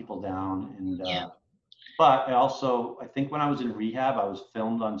lot of people down, and but I think when I was in rehab, I was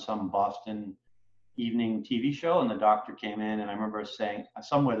filmed on some Boston evening TV show, and the doctor came in, and I remember saying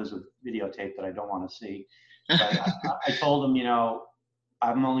somewhere there's a videotape that I don't want to see. But I told him,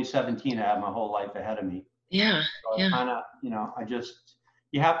 I'm only 17. I have my whole life ahead of me. Yeah. So I kind of,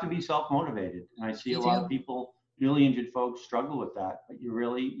 you have to be self-motivated, and I see a lot of people. Newly injured folks struggle with that, but you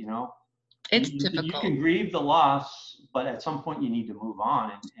really, it's difficult. You can grieve the loss, but at some point you need to move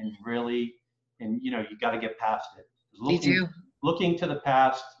on and really, you got to get past it. Looking to the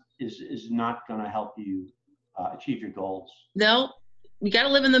past is not going to help you achieve your goals. No, you got to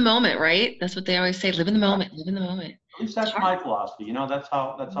live in the moment, right? That's what they always say. Live in the moment. Live in the moment. At least that's my philosophy. That's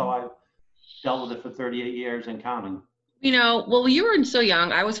how I dealt with it for 38 years and counting. Well, you were so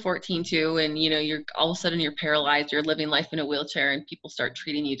young. I was 14 too. And, you're all of a sudden you're paralyzed. You're living life in a wheelchair and people start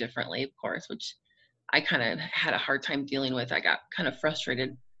treating you differently, of course, which I kind of had a hard time dealing with. I got kind of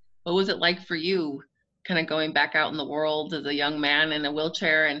frustrated. What was it like for you kind of going back out in the world as a young man in a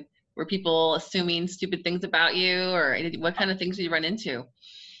wheelchair, and were people assuming stupid things about you, or what kind of things did you run into?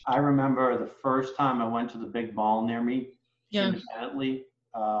 I remember the first time I went to the big mall near me independently.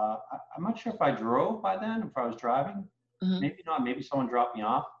 I'm not sure if I drove by then, if I was driving. Mm-hmm. Maybe not. Maybe someone dropped me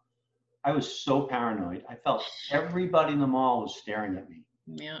off. I was so paranoid. I felt everybody in the mall was staring at me.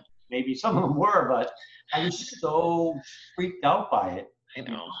 Yeah. Maybe some of them were, but I was so freaked out by it. I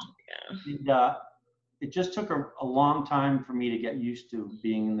know. And, it just took a long time for me to get used to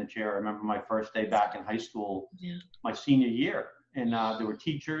being in the chair. I remember my first day back in high school, my senior year, and there were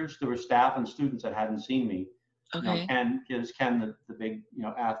teachers, there were staff and students that hadn't seen me. Okay. You know, Ken, the big,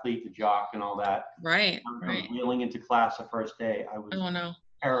 athlete, the jock and all that. Right. I Right. was wheeling into class the first day. I was Oh no.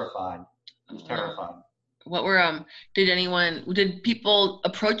 terrified. I was Oh, no. terrified. What were did people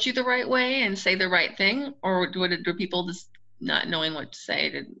approach you the right way and say the right thing, or were people just not knowing what to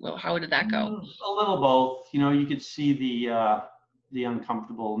say? How did that go? A little both. You could see the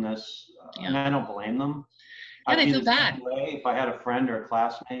uncomfortableness, and I don't blame them. Yeah, I'd they be feel the same bad. way if I had a friend or a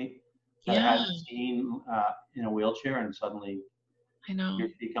classmate that I hadn't seen in a wheelchair, and suddenly I know.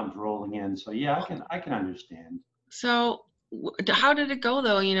 he comes rolling in. So yeah, I can understand. So how did it go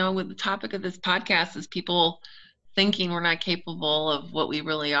though? With the topic of this podcast is people thinking we're not capable of what we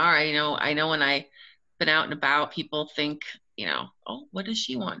really are. I know when I've been out and about, people think, oh, what does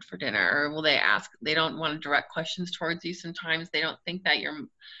she want for dinner? Or will they ask, they don't want to direct questions towards you. Sometimes they don't think that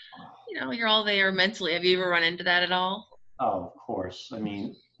you're all there mentally. Have you ever run into that at all? Oh, of course. I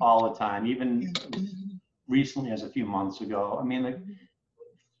mean, all the time, even recently as a few months ago. I mean,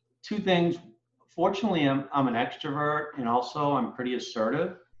 two things. Fortunately, I'm an extrovert, and also I'm pretty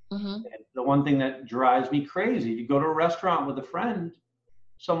assertive. And the one thing that drives me crazy, you go to a restaurant with a friend,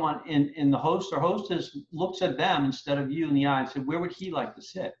 someone in the host or hostess looks at them instead of you in the eye and said, where would he like to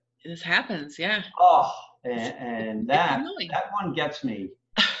sit? This happens, yeah. Oh, and that annoying. one gets me.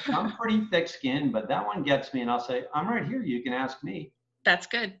 I'm pretty thick-skinned, but that one gets me, and I'll say, I'm right here. You can ask me. That's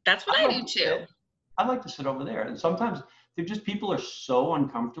good. That's what I do too. I'd like to sit over there. And sometimes people are so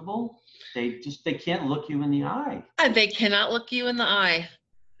uncomfortable, they can't look you in the eye. They cannot look you in the eye.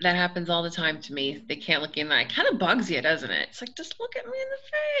 That happens all the time to me. They can't look you in the eye. It kind of bugs you, doesn't it? It's like, just look at me in the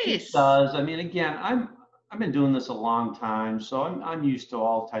face. It does. I mean, again, I've been doing this a long time, so I'm used to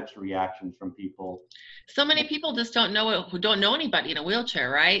all types of reactions from people. So many people just don't know anybody in a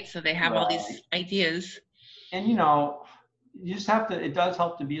wheelchair, right? So they have all these ideas. And you just have to. It does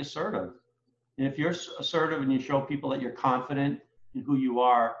help to be assertive. And if you're assertive and you show people that you're confident in who you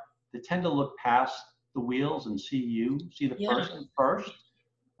are, they tend to look past the wheels and see the person first.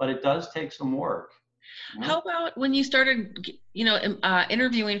 But it does take some work. How about when you started,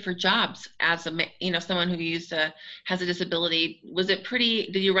 interviewing for jobs as someone who has a disability?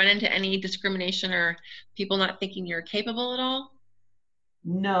 Did you run into any discrimination or people not thinking you're capable at all?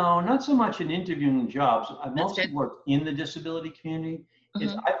 No, not so much in interviewing jobs. I've mostly worked in the disability community.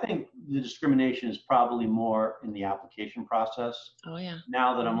 I think the discrimination is probably more in the application process. Oh yeah.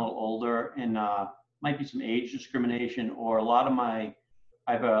 Now that I'm a little older, and might be some age discrimination, or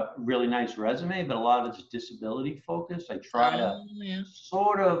I have a really nice resume, but a lot of it's disability focused. I try to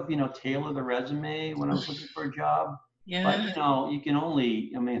sort of, tailor the resume when I was looking for a job. Yeah. But, you can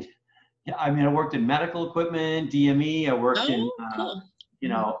only, I worked in medical equipment, DME. I worked in, cool.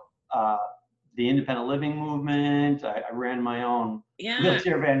 The independent living movement. I ran my own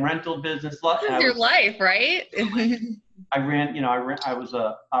wheelchair van rental business. This is your life, right? I was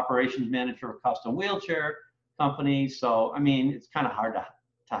a operations manager of a custom wheelchair company. So, it's kind of hard to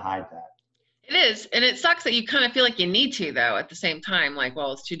hide that. It is. And it sucks that you kind of feel like you need to, though, at the same time. Like,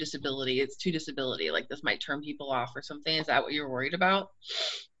 well, it's too disability. Like, this might turn people off or something. Is that what you're worried about?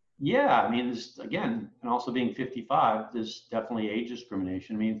 Yeah. Again, and also being 55, there's definitely age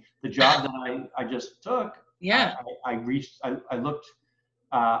discrimination. The job that I just took,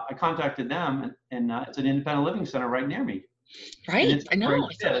 I contacted them, and it's an independent living center right near me. Right, I know.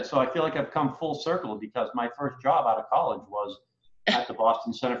 So I feel like I've come full circle, because my first job out of college was at the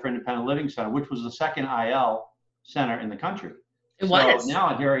Boston Center for Independent Living Center, which was the second IL center in the country. It was. So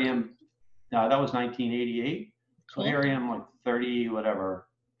now here I am. That was 1988. Cool. So here I am, like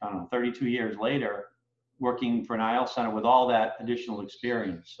 32 years later, working for an IL center with all that additional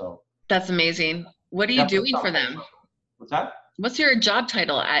experience. So that's amazing. What are you doing for them? What's that? What's your job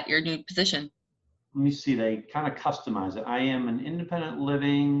title at your new position? Let me see. They kind of customize it. I am an independent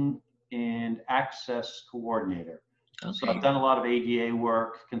living and access coordinator. Okay. So I've done a lot of ADA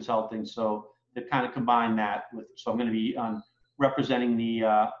work, consulting. So they kind of combine that with. So I'm going to be representing the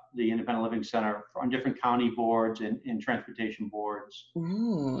Independent Living Center on different county boards and transportation boards.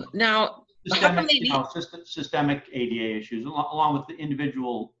 Ooh. Now, systemic ADA issues, along with the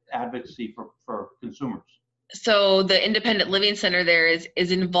individual advocacy for consumers. So the Independent Living Center there is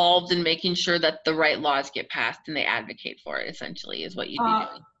involved in making sure that the right laws get passed, and they advocate for it, essentially, is what you'd be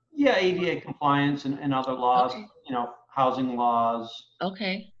doing. Yeah, ADA compliance and other laws, okay. Housing laws.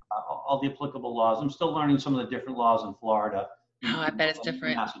 Okay. All the applicable laws. I'm still learning some of the different laws in Florida. I bet it's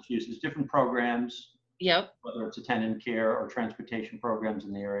different. Massachusetts, different programs. Yep. whether it's attendant care or transportation programs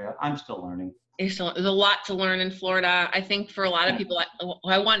in the area. I'm still learning. There's a lot to learn in Florida. I think for a lot of people,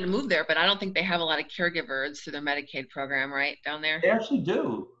 I wanted to move there, but I don't think they have a lot of caregivers through their Medicaid program, right, down there? They actually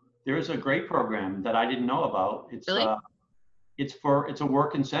do. There is a great program that I didn't know about. It's really? It's a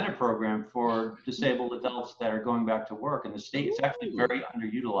work incentive program for disabled adults that are going back to work in the state. It's actually very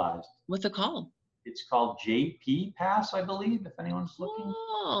underutilized. What's it called? It's called JP Pass, I believe, if anyone's looking.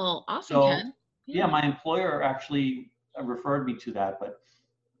 Oh, awesome, So, Ken. yeah, my employer actually referred me to that, but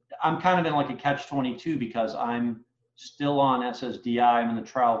I'm kind of in like a catch-22 because I'm still on SSDI. I'm in the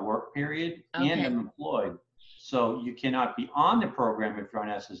trial work period and I'm employed. So you cannot be on the program if you're on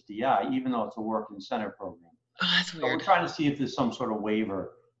SSDI, even though it's a work incentive program. Oh, that's weird. So we're trying to see if there's some sort of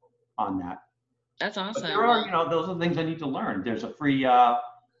waiver on that. That's awesome. But there are, those are the things I need to learn. There's a free,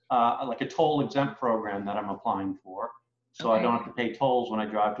 like a toll exempt program that I'm applying for. So I don't have to pay tolls when I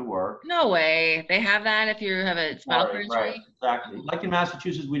drive to work. No way. They have that if you have a spinal cord injury? Right, exactly. Like in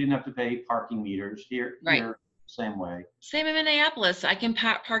Massachusetts, we didn't have to pay parking meters. Here, same way. Same in Minneapolis. I can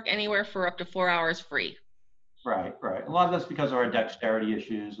park anywhere for up to 4 hours free. Right. A lot of that's because of our dexterity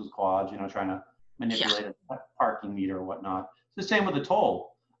issues with quads, trying to manipulate a parking meter or whatnot. It's the same with the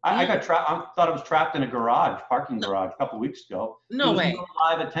toll. I got trapped. I thought I was trapped in a parking garage a couple of weeks ago. No way. There was no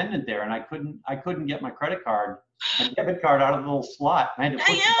live attendant there, and I couldn't get my credit card and debit card out of the little slot. I had to push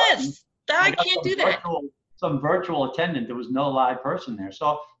the button. I can't do that. Some virtual attendant. There was no live person there,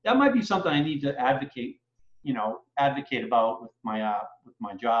 so that might be something I need to advocate about with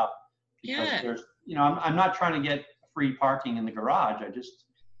my job, because there's, I'm not trying to get free parking in the garage.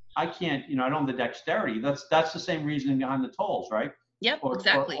 I can't, I don't have the dexterity. That's the same reasoning behind the tolls, right? Yep,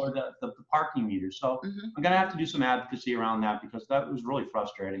 exactly. Or the parking meter. So I'm gonna have to do some advocacy around that, because that was really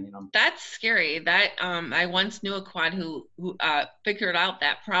frustrating. That's scary. That I once knew a quad who figured out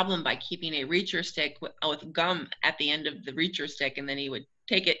that problem by keeping a reacher stick with gum at the end of the reacher stick, and then he would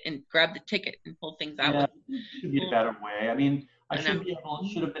take it and grab the ticket and pull things out. Yeah, should be a better way. I mean, I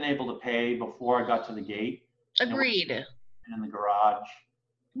should have been able to pay before I got to the gate. Agreed. In the garage.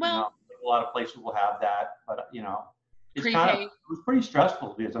 Well, a lot of places will have that, but it was pretty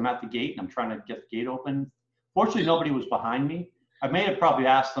stressful because I'm at the gate and I'm trying to get the gate open. Fortunately, nobody was behind me. I may have probably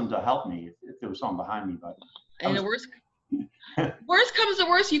asked them to help me if there was someone behind me, but. And the worst comes to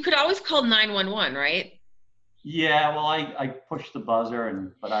worst, you could always call 911, right? Yeah, well, I pushed the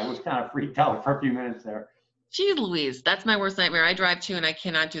buzzer, but I was kind of freaked out for a few minutes there. Geez Louise, that's my worst nightmare. I drive too, and I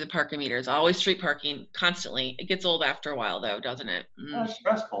cannot do the parking meters. Always street parking, constantly. It gets old after a while, though, doesn't it? It's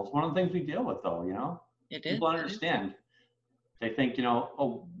stressful. It's one of the things we deal with, though, It is. People understand. They think,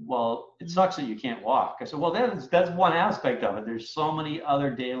 oh, well, it sucks that you can't walk. I said, well, that's one aspect of it. There's so many other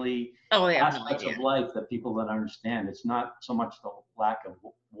daily aspects of life that people don't understand. It's not so much the lack of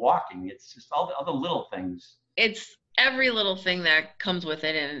walking. It's just all the other little things. It's every little thing that comes with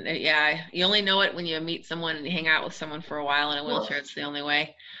it. And you only know it when you meet someone and you hang out with someone for a while in a wheelchair. It's the only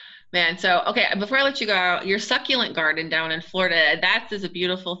way. Man, so, okay, before I let you go, your succulent garden down in Florida, that is a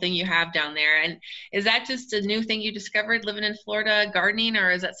beautiful thing you have down there. And is that just a new thing you discovered living in Florida, gardening,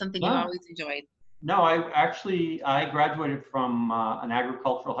 or is that something you've always enjoyed? No, I graduated from an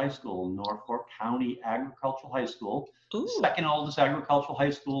agricultural high school, Norfolk County Agricultural High School. Ooh. The second oldest agricultural high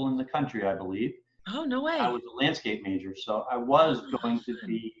school in the country, I believe. Oh, no way. I was a landscape major, so I was going to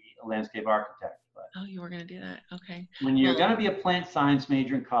be a landscape architect. Oh, you were going to do that. Okay. When you're going to be a plant science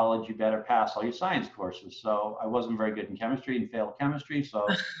major in college, you better pass all your science courses. So I wasn't very good in chemistry and failed chemistry. So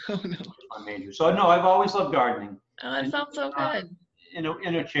my major. So no, I've always loved gardening. Oh, that sounds so good. In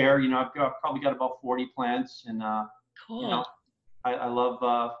a chair, I've probably got about 40 plants, and cool. I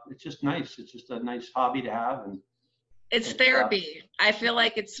love. It's just nice. It's just a nice hobby to have, and it's therapy. I feel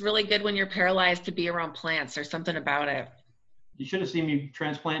like it's really good when you're paralyzed to be around plants. There's something about it. You should have seen me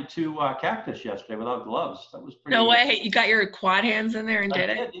transplant 2 cactus yesterday without gloves. That was pretty. No way! You got your quad hands in there and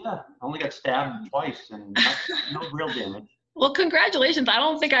did it? Yeah, I only got stabbed twice and no real damage. Well, congratulations! I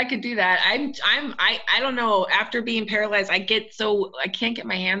don't think I could do that. I don't know. After being paralyzed, I can't get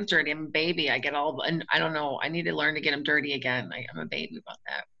my hands dirty. I'm a baby. And I don't know. I need to learn to get them dirty again. I'm a baby about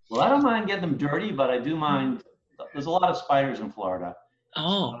that. Well, I don't mind getting them dirty, but I do mind. There's a lot of spiders in Florida.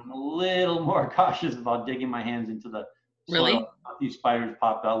 Oh. So I'm a little more cautious about digging my hands into the. Really? So these spiders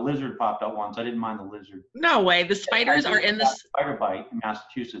popped out. Lizard popped out once. I didn't mind the lizard. No way. The spiders are in the spider bite in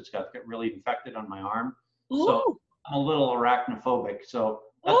Massachusetts. Got really infected on my arm. Ooh. So I'm a little arachnophobic. So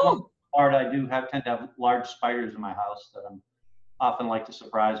that's one part I do tend to have large spiders in my house that often like to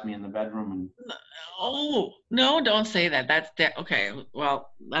surprise me in the bedroom. And oh no, don't say that. Okay.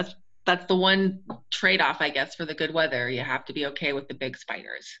 Well, that's the one trade-off, I guess, for the good weather. You have to be okay with the big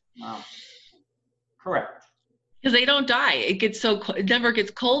spiders. Wow. Correct. Because they don't die. It never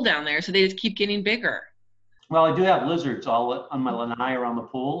gets cold down there, so they just keep getting bigger. Well, I do have lizards all on my lanai around the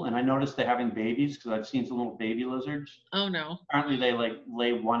pool, and I noticed they're having babies because I've seen some little baby lizards. Oh no. Apparently they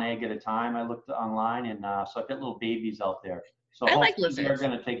lay one egg at a time. I looked online, and so I've got little babies out there. So I like hopefully they're lizards.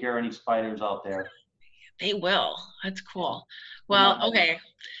 going to take care of any spiders out there. They will. That's cool. Well, okay.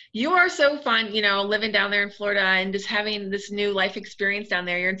 You are so fun, living down there in Florida and just having this new life experience down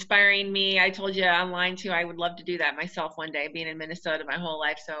there. You're inspiring me. I told you online too, I would love to do that myself one day, being in Minnesota my whole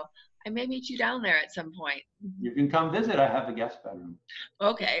life. So I may meet you down there at some point. You can come visit. I have a guest bedroom.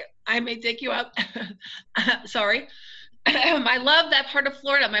 Okay. I may take you up. Sorry. I love that part of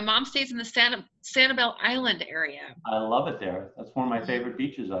Florida. My mom stays in the Sanibel Island area. I love it there. That's one of my favorite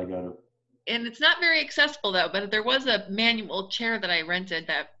beaches I go to. And it's not very accessible though, but there was a manual chair that I rented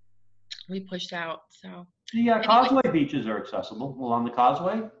that we pushed out. So The Causeway beaches are accessible along the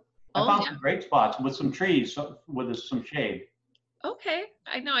Causeway. I found some great spots with some trees with some shade. Okay.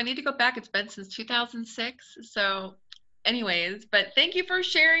 I know I need to go back. It's been since 2006. So anyways, but thank you for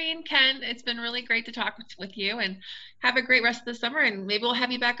sharing, Ken. It's been really great to talk with you, and have a great rest of the summer. And maybe we'll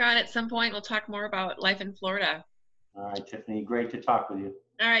have you back on at some point. We'll talk more about life in Florida. All right, Tiffany. Great to talk with you.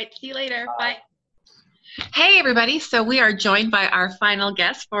 All right. See you later. Bye. Hey, everybody. So we are joined by our final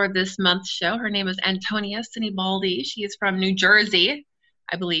guest for this month's show. Her name is Antonia Sinibaldi. She is from New Jersey,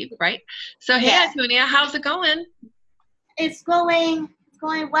 I believe, right? So, hey, Antonia, how's it going? It's going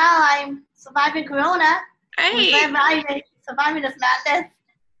well. I'm surviving Corona. Hey. Surviving this madness.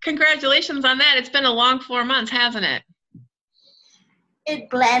 Congratulations on that. It's been a long 4 months, hasn't it? It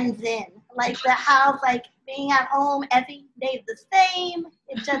blends in. Like the house, like being at home every day is the same.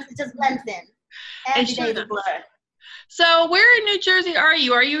 It just blends in. Every day is a blur. So where in New Jersey are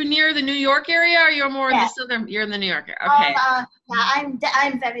you? Are you near the New York area, or you're more in the southern? You're in the New York area. Okay.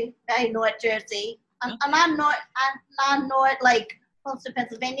 I'm very, very North Jersey. I'm not north like close to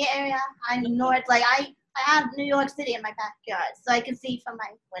Pennsylvania area. I'm north, like I have New York City in my backyard, so I can see from my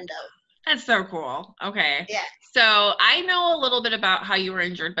window. That's so cool. Okay. Yeah. So I know a little bit about how you were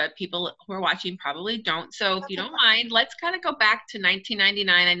injured, but people who are watching probably don't. So if you don't mind, let's kind of go back to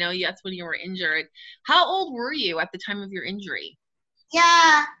 1999. I know that's when you were injured. How old were you at the time of your injury?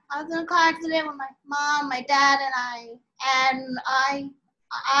 Yeah, I was in a car accident with my mom, my dad, and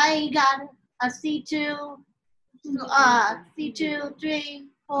I got a C2, 3,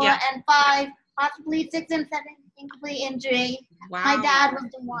 4, and 5, possibly 6 and 7, incomplete injury. Wow. My dad was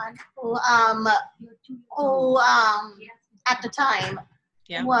the one who at the time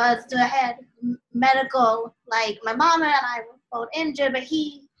was the head medical. Like my mom and I were both injured, but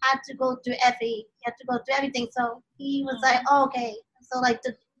he had to go through He had to go through everything. So he was like, oh, okay. So like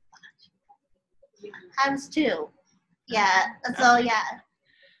I was 2. Yeah. So yeah.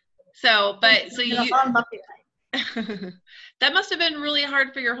 So you. That must have been really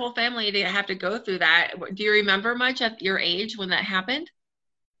hard for your whole family to have to go through that. Do you remember much at your age when that happened?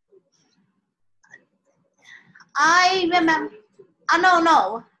 I remember.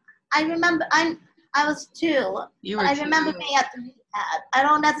 No. I remember. I was 2. I remember being at the rehab. I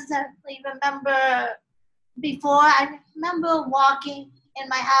don't necessarily remember before. I remember walking in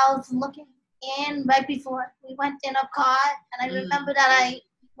my house, looking in right before we went in a car, and I remember that I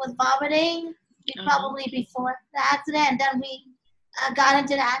was vomiting. Probably before the accident, and then we got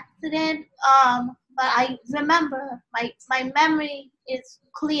into the accident. But I remember my memory is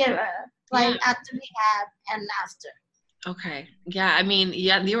clearer, like at the rehab and after. Okay. Yeah. I mean,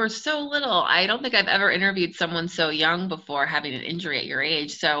 you were so little. I don't think I've ever interviewed someone so young before having an injury at your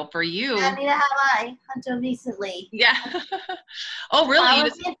age. So for you. Neither have I until recently. Yeah. Oh,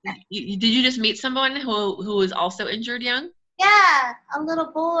 really? Did you just meet someone who was also injured young? Yeah, a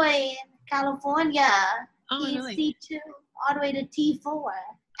little boy in California. Oh, he's really? C2 all the way to T4,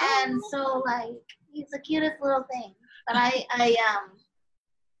 and so like he's the cutest little thing. But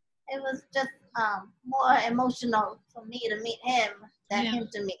it was just more emotional for me to meet him than him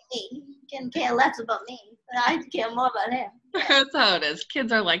to meet me. He can care less about me, but I care more about him. Yeah. That's how it is.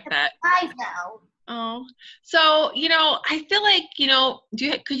 Kids are like that. 5 now. Oh, so, I feel like,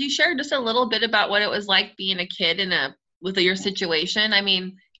 could you share just a little bit about what it was like being a kid with your situation? I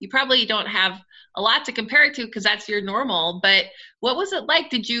mean, you probably don't have a lot to compare it to because that's your normal, but what was it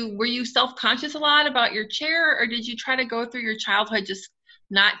like? Were you self-conscious a lot about your chair, or did you try to go through your childhood just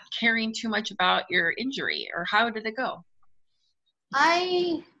not caring too much about your injury, or how did it go?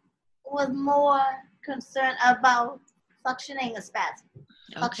 I was more concerned about suctioning a spasm.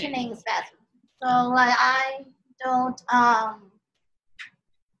 Suctioning a spasm. So like I don't I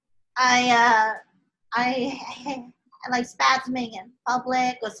like spasming in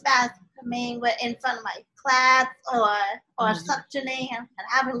public or vacuuming in front of my class or suctioning and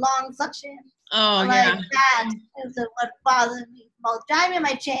having long suction. Oh, like that is what bothers me most. Driving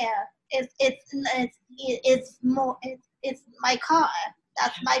my chair it's my car.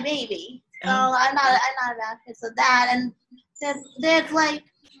 That's my baby. So I'm not advocate for that. And there's like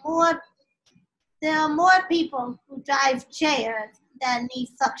there are more people who drive chairs than need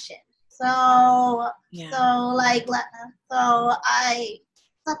suction. So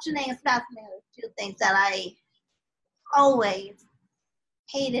suctioning is fascinating. Two things that I always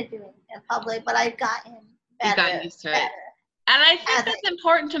hated doing in public, but I've gotten better. You got used to it. And I think that's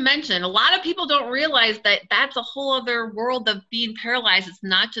important to mention. A lot of people don't realize that that's a whole other world of being paralyzed. It's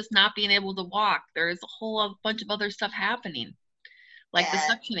not just not being able to walk. There's a whole bunch of other stuff happening, like the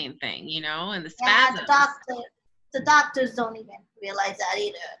suctioning thing, and the spasms. The doctors don't even realize that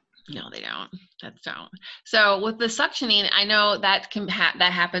either. No, they don't. So with the suctioning, I know that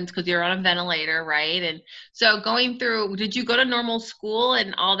that happens because you're on a ventilator, right? And so going through, did you go to normal school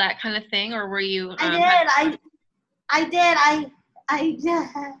and all that kind of thing, or were you? I did.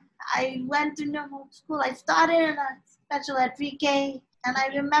 I went to normal school. I started in a special ed pre-K, and I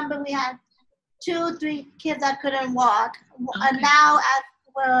remember we had 2-3 kids that couldn't walk. Okay. And now as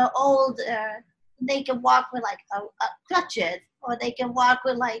we're older, they can walk with like crutches, or they can walk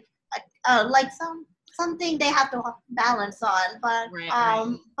with like something they have to balance on. But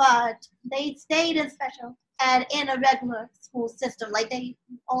but they stayed in special ed in a regular school system. Like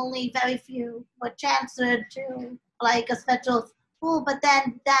only very few were transferred to like a special school. But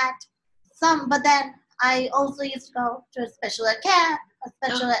then I also used to go to a special ed camp,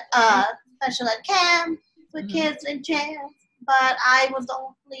 special ed camp with kids in chairs. But I was the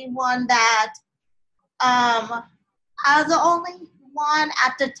only one that I was the only one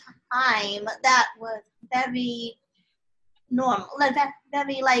at the time that was very normal, like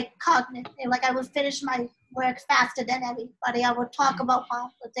very like cognitive. Like I would finish my work faster than everybody. I would talk about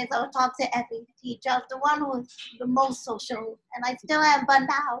politics. I would talk to every teacher. I was the one who was the most social, and I still am. But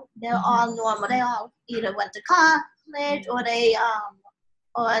now they're all normal. They all either went to college or they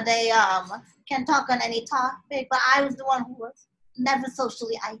can talk on any topic. But I was the one who was never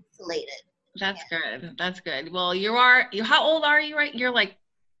socially isolated. That's good. Well, how old are you, right? You're like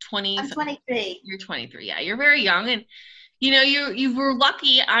 20. I'm 23. You're 23. Yeah, you're very young. And, you were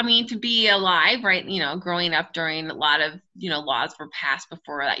lucky, to be alive, right? Growing up during a lot of, laws were passed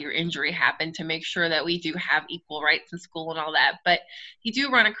before that your injury happened to make sure that we do have equal rights in school and all that. But you do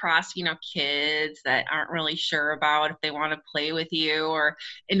run across, kids that aren't really sure about if they want to play with you or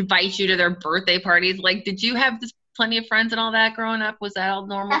invite you to their birthday parties. Like, did you have plenty of friends and all that growing up? Was that all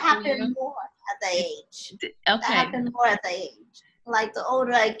normal for you? That happened more at the age. Okay. That happened more at the age. Like the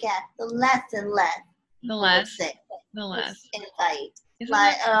older I get, the less and less. The less. Invite.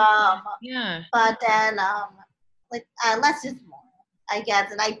 Yeah. But then, less is more, I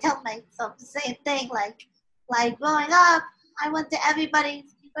guess. And I tell myself the same thing. Like growing up, I went to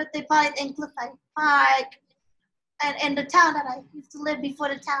everybody's birthday parties in Cliffside Park, and in the town that I used to live before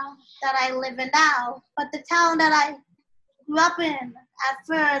the town that I live in now. But the town that I grew up in, at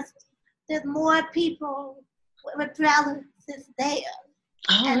first, there's more people with paralysis there.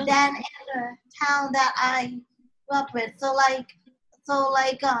 Oh, and then in the town that I grew up with.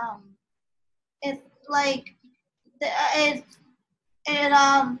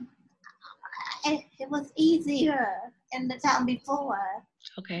 It was easier in the town before.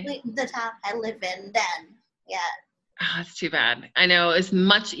 Okay. The town I live in then. Yeah. Oh, that's too bad. I know it's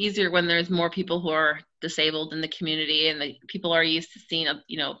much easier when there's more people who are disabled in the community, and the people are used to seeing,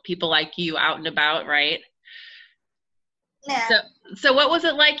 people like you out and about, right? Yeah. So what was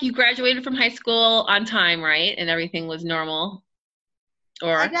it like? You graduated from high school on time, right? And everything was normal?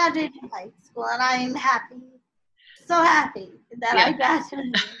 I graduated from high school, and I'm happy. So happy that I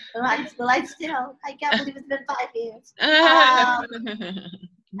graduated from high school. I can't believe it's been 5 years.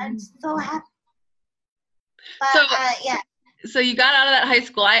 I'm so happy. But, So you got out of that high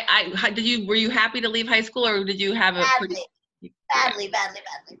school. Were you happy to leave high school, or did you have badly.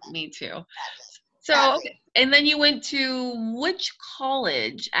 Me too. Badly. So, and then you went to which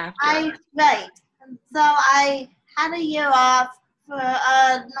college after? Right. So I had a year off for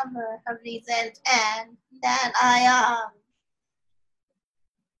a number of reasons, and then I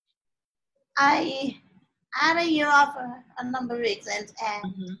had a year off for a number of reasons,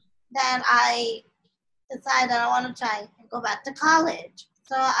 and then I decided I want to try and go back to college.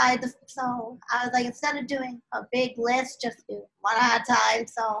 So I was like, instead of doing a big list, just do one at a time.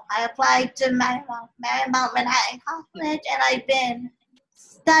 So I applied to Marymount Manhattan College, and I've been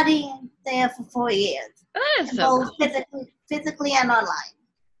studying there for 4 years. That is so both physically and online.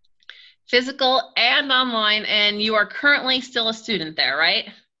 Physical and online, and you are currently still a student there, right?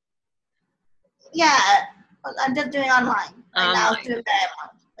 Yeah, I'm just doing online right now. Doing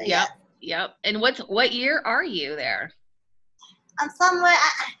Yep, yep. And what year are you there? I'm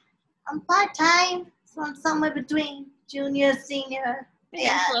part-time, so I'm somewhere between junior, senior.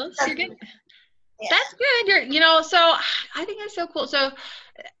 Yeah, close. You're good. Yeah. That's good. So I think that's so cool. So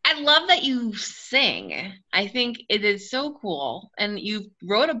I love that you sing. I think it is so cool. And you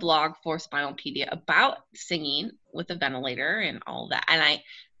wrote a blog for Spinalpedia about singing with a ventilator and all that. And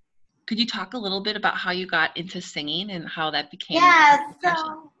could you talk a little bit about how you got into singing and how that became?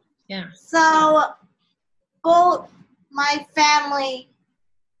 So both my family,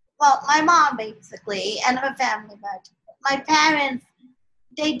 well, my mom basically and her family, but my parents,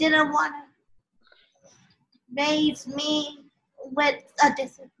 they didn't want to raise me with a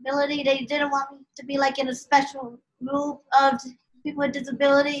disability. They didn't want me to be like in a special group of people with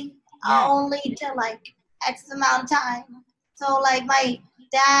disability, only to like X amount of time. So like my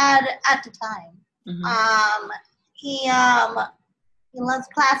dad at the time, he loves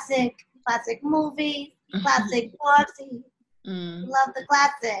classic movies, classic books. He loved the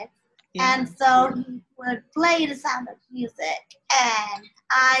classics. Yeah. And so he would play The Sound of Music, and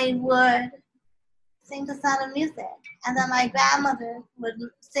I would sing The Sound of Music. And then my grandmother would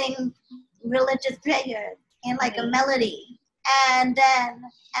sing religious prayers in like a melody. And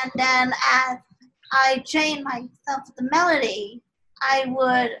then as I trained myself with the melody, I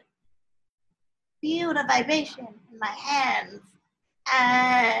would feel the vibration in my hands,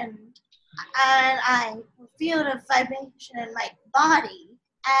 and I would feel the vibration in my body.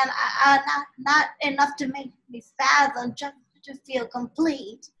 And not enough to make me spasm, just to feel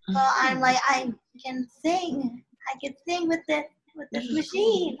complete. So I'm like, I can sing with this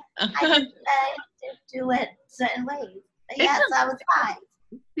machine. I can do it certain ways. But yes, I was 5.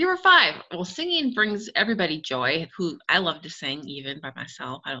 You were 5. Well, singing brings everybody joy. I love to sing even by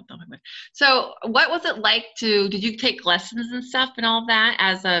myself. I don't know. So what was it like did you take lessons and stuff and all of that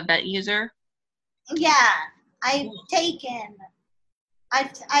as a vet user? Yeah, I've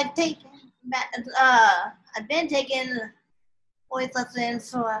been taking voice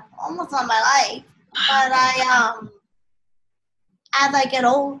lessons for almost all my life, but as I get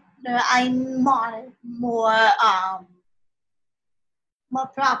older, I wanted more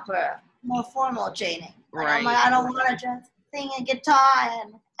proper, more formal training. Right. I don't want to just sing a guitar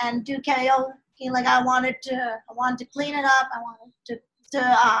and do karaoke. Like I wanted to clean it up. I wanted to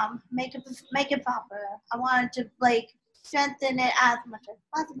make it proper. I wanted to like strengthen it as much as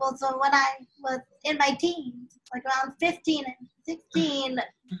possible. So when I was in my teens, like around 15 and 16,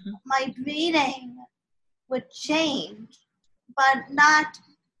 my breathing would change, but not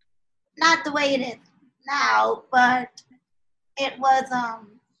the way it is now, but it was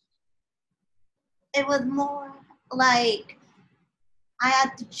more like I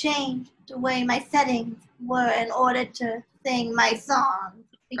had to change the way my settings were in order to sing my songs,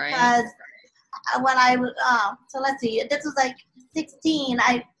 because when I was, so let's see, this was like 16,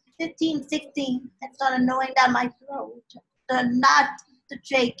 15, 16, I started knowing down my throat, not the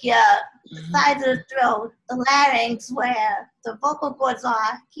trachea, the sides of the throat, the larynx where the vocal cords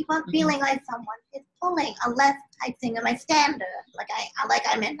are, keep on feeling like someone is pulling unless I sing in my standard, like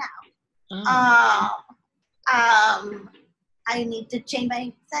I'm in now. I need to change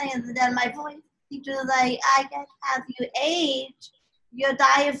my settings, and then my voice teacher was like, I guess as you age, your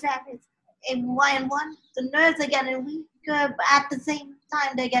diaphragm is in one, the nerves are getting weaker, but at the same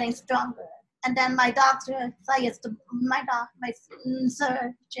time, they're getting stronger. And then my doctor, my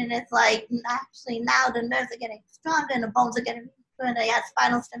surgeon is like, actually now the nerves are getting stronger and the bones are getting weaker, and they have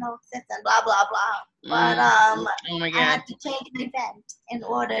spinal stenosis and blah, blah, blah. But oh my God. I had to change my vent in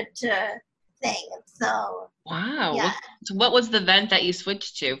order to sing. So wow. Yeah. So what was the vent that you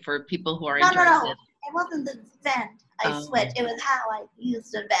switched to for people who are interested? No. It wasn't the vent I switched. It was how I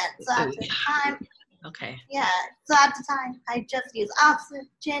used the vent. So at the time, yeah. So at the time, I just used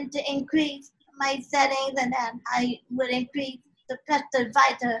oxygen to increase my settings, and then I would increase the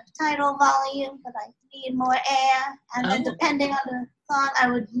tidal volume because I need more air. And then depending on the song, I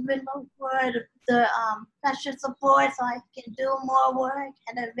would remove the pressure support so I can do more work,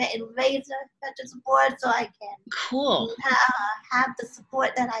 and then raise the pressure support so I can have the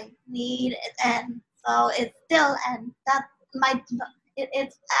support that I need. And so it's still, and that's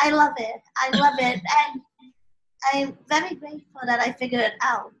I love it. And I'm very grateful that I figured it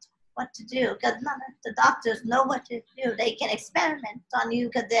out what to do, because none of the doctors know what to do. They can experiment on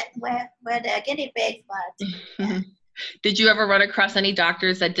you because they're guinea pigs, but yeah. Did you ever run across any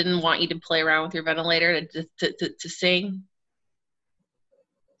doctors that didn't want you to play around with your ventilator to sing?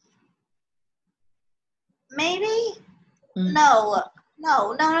 maybe. No.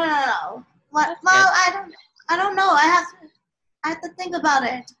 What? Well, I don't know. I have to think about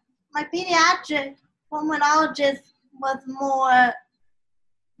it. My pediatric pulmonologist was more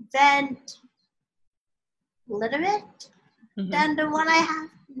vent literate than the one I have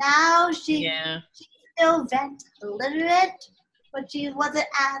now. She's still vent literate, but she wasn't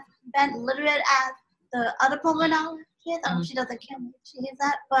as vent literate as the other pulmonologist. She doesn't care me. She hears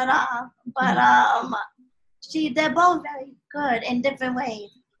that, they're both very good in different ways.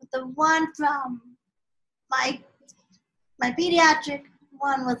 The one from my pediatric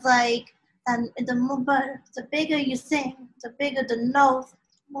one was like, the bigger you sing, the bigger the nose,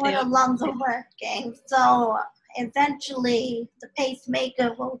 more the lungs are working. So eventually the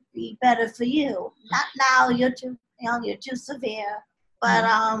pacemaker will be better for you. Not now, you're too young, you're too severe. But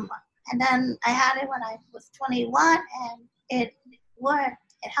and then I had it when I was 21 and it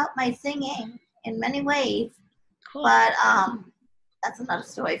worked. It helped my singing in many ways. Cool. But that's another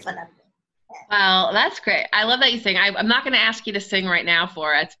story for another day. Well, that's great. I love that you sing. I'm not going to ask you to sing right now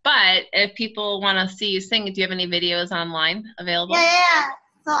for us, but if people want to see you sing, do you have any videos online available? Yeah.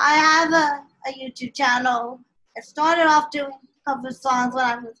 So I have a YouTube channel. I started off doing cover songs when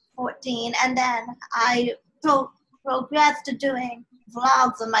I was 14, and then I progressed to doing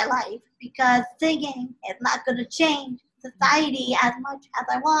vlogs of my life because singing is not going to change society as much as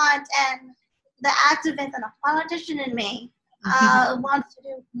I want, and the activist and a politician in me wants to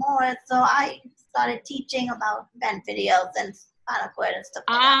do more, so I started teaching about vent videos and spinal cord and stuff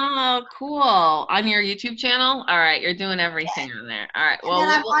like that. Oh, cool. On your YouTube channel? All right, you're doing everything on there. All right. Well,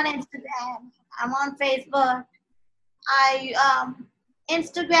 and then I'm on Instagram. I'm on Facebook.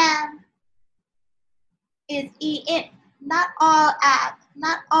 Instagram is not all apps,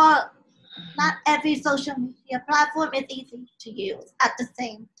 not every social media platform is easy to use at the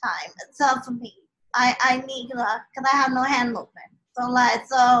same time. So for me, I need because I have no hand movement.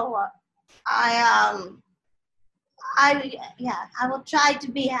 I will try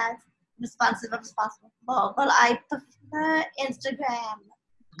to be as responsive as possible, but I prefer Instagram.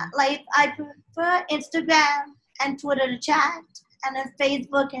 Like I prefer Instagram and Twitter to chat, and then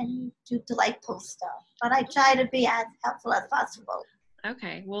Facebook and YouTube to like post stuff. But I try to be as helpful as possible.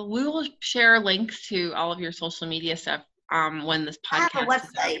 Okay. Well, we will share links to all of your social media stuff when this podcast. I have a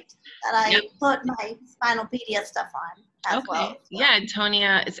website that I put my Spinalpedia stuff on as well. So. Yeah,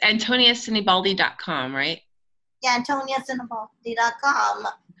 Antonia. It's AntoniaSinibaldi.com, right? Yeah, AntoniaSinibaldi.com.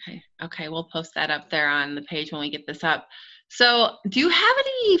 Okay. We'll post that up there on the page when we get this up. So, do you have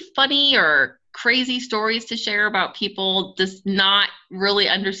any funny or crazy stories to share about people just not really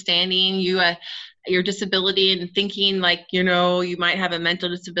understanding your disability and thinking like, you might have a mental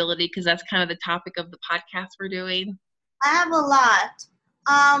disability, because that's kind of the topic of the podcast we're doing? I have a lot.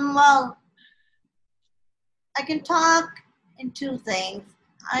 Well, I can talk in two things.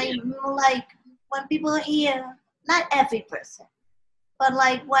 I like when people hear, not every person, but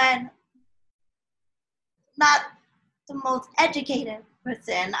like when not the most educated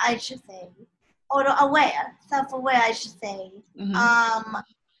person, I should say, or self-aware, I should say.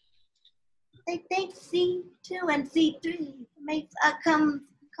 They think C2 and C3 comes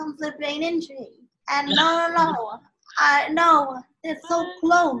with brain injury, and no. I know they're so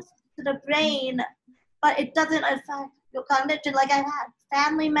close to the brain, but it doesn't affect your cognition. Like I had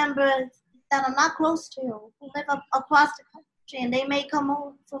family members that I'm not close to who live across the country, and they may come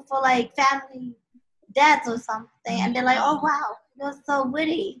over for like family deaths or something, and they're like, "Oh wow, you're so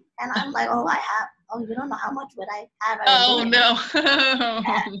witty," and I'm like, "Oh, you don't know how much wit I have." Oh no!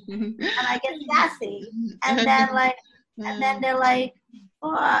 And I get sassy, and then and then they're like,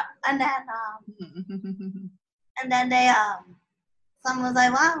 and then they someone's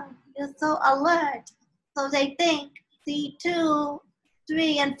like, "Wow, you're so alert." So they think C2,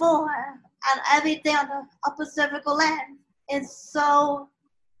 3, and 4, and everything on the upper cervical end is so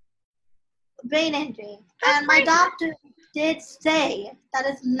brain injury. And my doctor did say that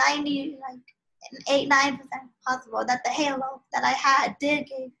it's 9% possible that the halo that I had did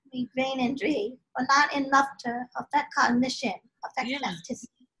give me brain injury, but not enough to affect cognition, affect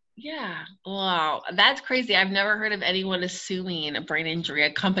plasticity. Yeah. Wow. That's crazy. I've never heard of anyone assuming a brain injury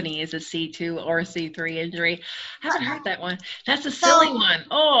accompanies a C2 or a C3 injury. I haven't heard that one. That's a silly one.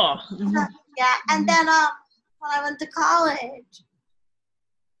 Oh. Yeah. And then when I went to college,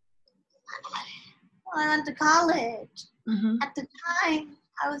 at the time,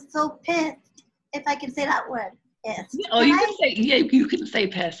 I was so pissed, if I can say that word. Pissed. Oh, you can say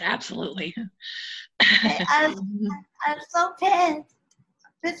pissed. Absolutely. Okay, I was so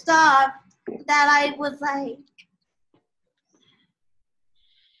pissed off that I was like,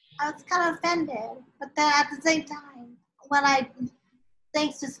 I was kind of offended. But then at the same time,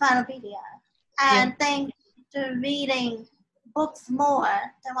 thanks to Spinopedia, and thanks to reading books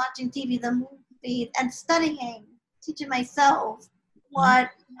more than watching TV, the movies, and studying, teaching myself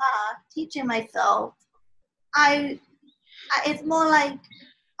teaching myself, it's more like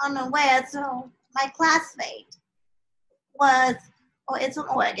unaware. So my classmate it's from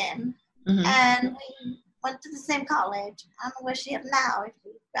Oregon, and we went to the same college. I don't know where she is now, if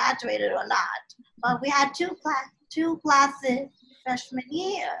she graduated or not. But we had two classes freshman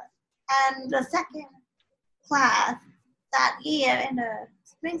year, and the second class that year in the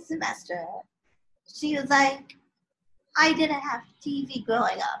spring semester, she was like, I didn't have TV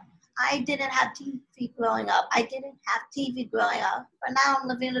growing up. I didn't have TV growing up. But now I'm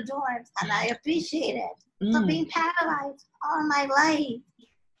living in the dorms, and I appreciate it. So being paralyzed all my life,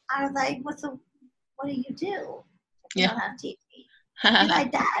 I was like, what do you do if you don't have TV? She's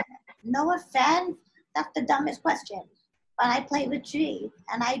like, Dad, no offense, that's the dumbest question. But I play with trees,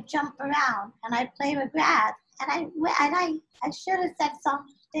 and I jump around, and I play with grass, and I should have said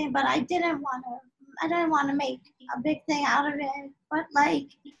something, but I didn't want to make a big thing out of it. But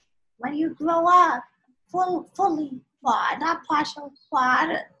like, when you grow up, fully quad, not partial quad,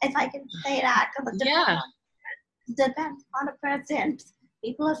 if I can say that, because it depends on the person.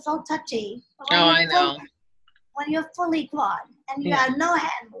 People are so touchy. I know. When you're fully quad and you have no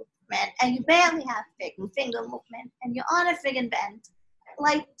hand movement and you barely have finger movement and you're on a friggin' bench,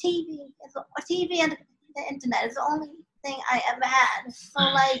 like TV and the internet is the only thing I ever had. So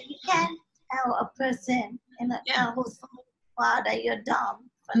like, you can't tell a person who's fully quad that you're dumb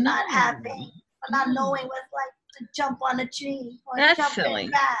for not knowing what it's like to jump on a tree or jump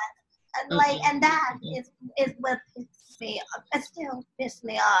in grass. And and that is what pisses me off. It still pisses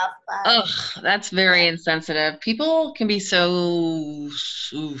me off. Ugh, that's very insensitive. People can be so,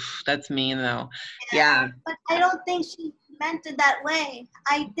 that's mean though. Yeah. But I don't think she meant it that way.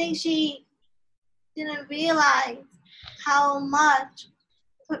 I think she didn't realize how much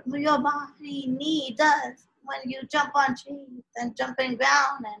your body does when you jump on trees and jumping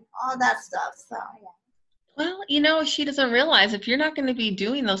ground and all that stuff. So Well, she doesn't realize if you're not going to be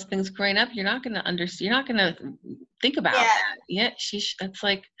doing those things growing up, you're not going to understand. You're not going to think about that. Yeah, that's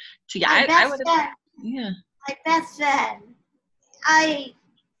like, I would have. Yeah. My best friend,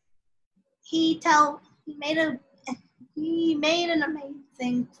 he made an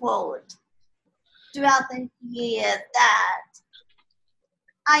amazing quote throughout the years that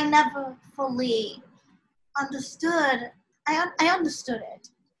I never fully understood. I understood it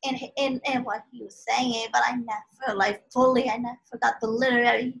in what he was saying, but I never got the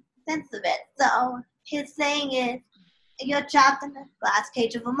literary sense of it. So his saying is, you're trapped in a glass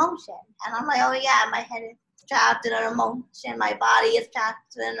cage of emotion. And I'm like, oh yeah, my head is trapped in an emotion, my body is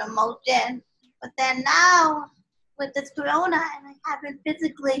trapped in an emotion. But then now, with this corona, and I haven't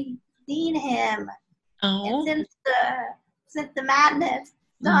physically seen him, and since the madness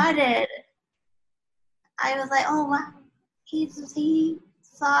started, I was like, oh wow, he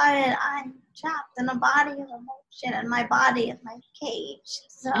saw it. I'm trapped in a body of emotion, and my body is my cage.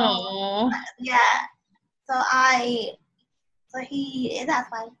 So yeah, that's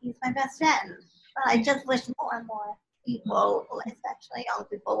why he's my best friend. But I just wish more and more people, especially young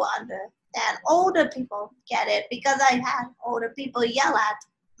people, will understand. Older people get it, because I've had older people yell at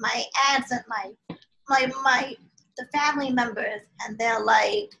my aunts and the family members, and they're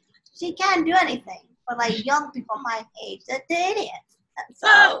like, she can't do anything. But like young people my age, they're idiots. And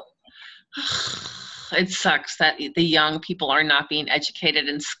so it sucks that the young people are not being educated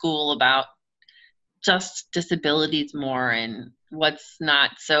in school about just disabilities more and what's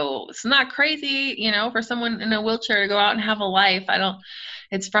not. So it's not crazy, for someone in a wheelchair to go out and have a life.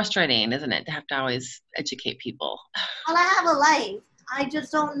 It's frustrating, isn't it, to have to always educate people? Well, I have a life. I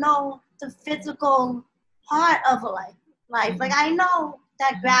just don't know the physical part of a life. Like, I know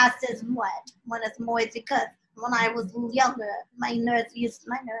that grass is wet when it's moist, because when I was younger, my nurse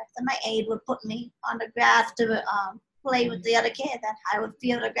and my aide would put me on the grass to play with the other kids, and I would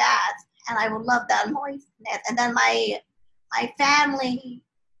feel the grass, and I would love that moistness. And then my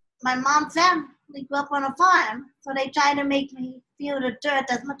mom's family grew up on a farm, so they tried to make me feel the dirt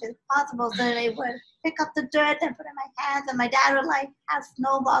as much as possible. So they would pick up the dirt and put it in my hands, and my dad would have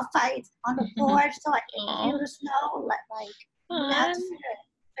snowball fights on the porch so I could feel the snow. You have to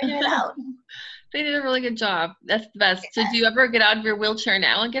figure it out. They did a really good job. That's the best. Yeah. So do you ever get out of your wheelchair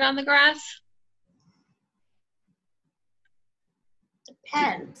now and get on the grass?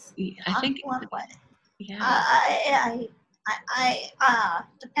 Depends. I think. What way. Yeah. I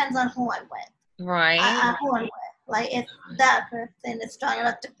depends on who I'm with. Right. Who I'm with. Like if that person is strong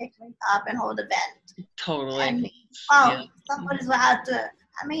enough to pick me up and hold the vent. Totally. And Yeah. somebody's will have to.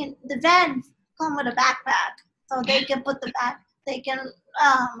 I mean, the vents come with a backpack, so they can put the back. They can.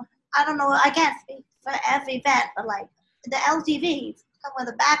 I don't know. I can't speak for every vent, but like the LTVs come with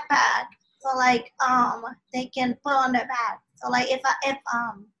a backpack, so like they can put on their back. So like if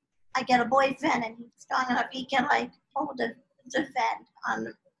I get a boyfriend and he's strong enough, he can like hold the vent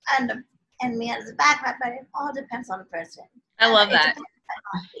on and me as a backpack, but it all depends on the person. I love that.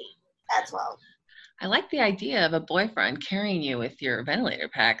 As well. I like the idea of a boyfriend carrying you with your ventilator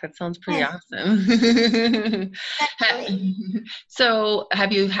pack. That sounds pretty awesome. So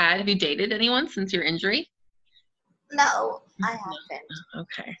have you dated anyone since your injury? No, I haven't.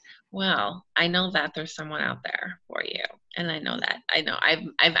 Okay. Well, I know that there's someone out there for you. And I know that. I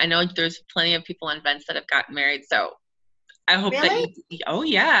know there's plenty of people on vents that have gotten married. So I hope that oh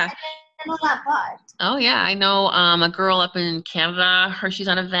yeah. I know that part. Oh yeah, I know a girl up in Canada. She's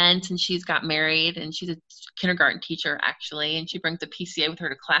on a vent and she's got married, and she's a kindergarten teacher actually, and she brings a PCA with her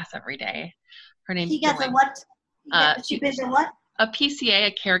to class every day. Her name's She gets a what? She brings a what? A PCA,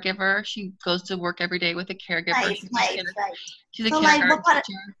 a caregiver. She goes to work every day with a caregiver. Nice. She's a kindergarten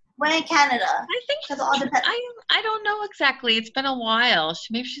teacher. Where in Canada? I think I don't know exactly. It's been a while.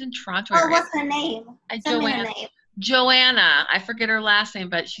 Maybe she's in Toronto. Oh, what's her name? Send me her name. Joanna, I forget her last name,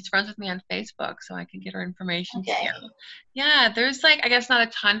 but she's friends with me on Facebook, so I can get her information. Okay. Yeah, there's like, I guess not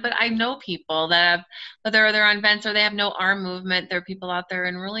a ton, but I know people that have, whether they're on vents or they have no arm movement, there are people out there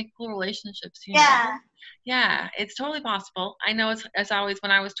in really cool relationships. You know? Yeah, it's totally possible. I know as always,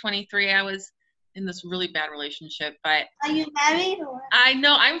 when I was 23, I was in this really bad relationship, but. Are you married or? I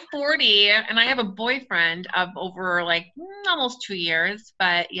know, I'm 40 and I have a boyfriend of over like almost 2 years,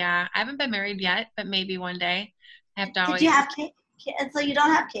 but yeah, I haven't been married yet, but maybe one day. Did you have kids? So you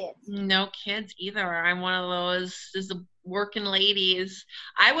don't have kids? No kids either. I'm one of those working ladies.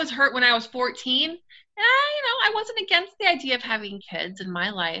 I was hurt when I was 14. I wasn't against the idea of having kids in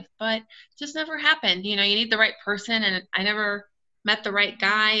my life, but just never happened. You need the right person, and I never met the right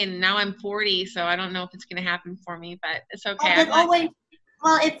guy, and now I'm 40, so I don't know if it's going to happen for me, but it's okay.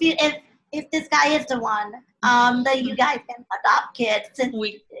 If this guy is the one, then you guys can adopt kids since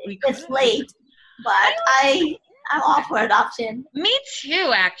it's late. But I'm all for adoption. Me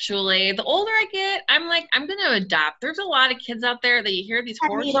too, actually. The older I get, I'm like, I'm going to adopt. There's a lot of kids out there that you hear these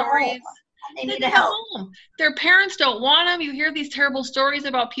horror stories. They need help. Their parents don't want them. You hear these terrible stories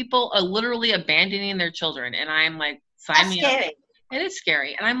about people literally abandoning their children. And I'm like, sign me up. It is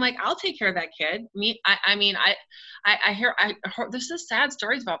scary. And I'm like, I'll take care of that kid. I hear there's just sad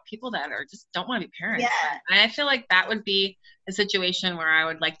stories about people that just don't want to be parents. Yeah. And I feel like that would be a situation where I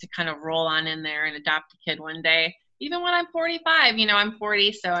would like to kind of roll on in there and adopt a kid one day. Even when I'm 45, I'm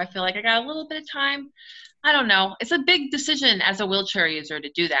 40, so I feel like I got a little bit of time. I don't know. It's a big decision as a wheelchair user to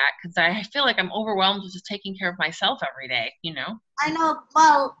do that, because I feel like I'm overwhelmed with just taking care of myself every day, I know.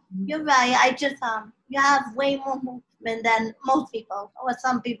 Well, you're right. I just, you have way more movement than most people, or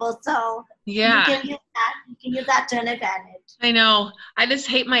some people, so yeah. You can use that to an advantage. I know. I just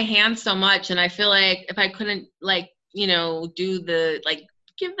hate my hands so much, and I feel like if I couldn't, do the,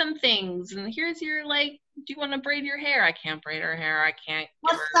 give them things, and here's your, do you want to braid your hair? I can't braid her hair. I can't.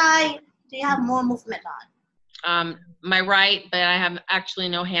 What side do you have more movement on? My right, but I have actually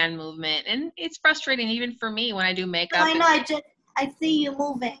no hand movement, and it's frustrating even for me when I do makeup. I know. I see you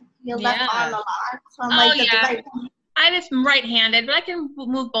moving your left arm a lot. So I'm I just am right-handed, but I can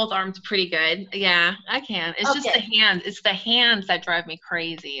move both arms pretty good. Yeah, I can. It's just the hands. It's the hands that drive me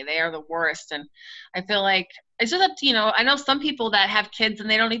crazy. They are the worst, and I feel like it's just up to, I know some people that have kids and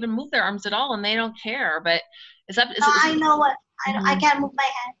they don't even move their arms at all, and they don't care. But I know what. I can't move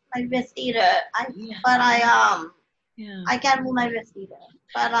my wrist either. I can't move my wrist either.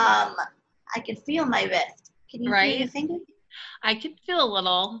 But I can feel my wrist. Can you feel your finger? I can feel a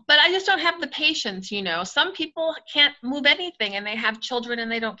little, but I just don't have the patience, Some people can't move anything and they have children and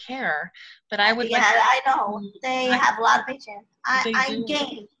they don't care. But I would. Yeah, I know. They have a lot of patience. I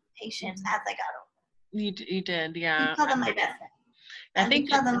gained patience as I got older. You did, yeah. Because of my best friend. And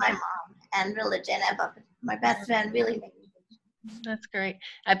because of my mom and religion, but my best friend really made me patient. That's great.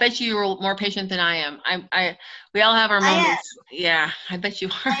 I bet you were more patient than I am. We all have our moments. Yeah, I bet you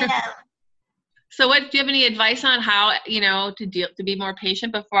are. I am. So do you have any advice on how, to be more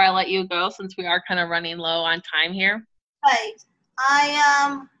patient before I let you go, since we are kind of running low on time here? Right.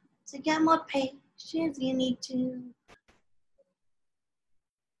 To get more patience, you need to.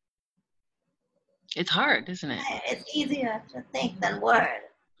 It's hard, isn't it? It's easier to think than word.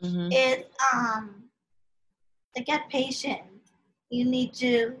 Mm-hmm. It's to get patient, you need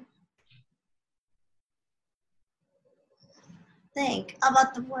to think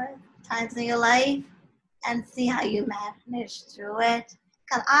about the worst times in your life and see how you manage through it.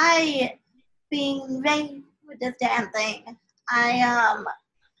 Because being raised with this damn thing, I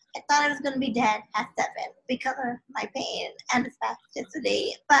thought I was going to be dead at 7 because of my pain and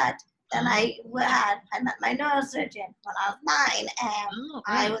spasticity. But then I met my neurosurgeon when I was 9, and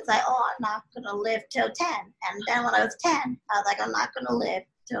I was like, oh, I'm not going to live till 10. And then when I was 10, I was like, I'm not going to live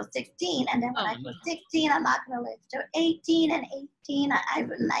till 16. And then when I was 16, I'm not going to live till 18. And 18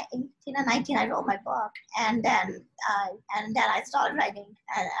 and 19, I wrote my book. And then I started writing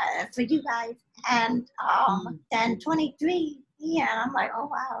for you guys. And then 23. Yeah, and I'm like, oh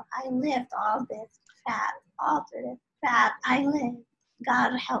wow, I lived all this crap, all through this crap. I lived.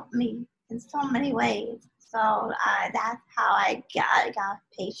 God helped me in so many ways. So that's how I got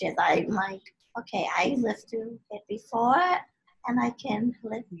patience. I'm like, okay, I lived through it before, and I can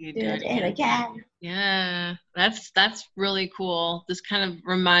live through it again. Yeah, that's really cool. Just kind of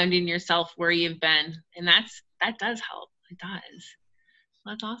reminding yourself where you've been, and that does help. It does.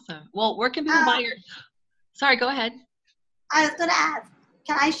 That's awesome. Well, where can people buy your? Sorry, go ahead. I was gonna ask,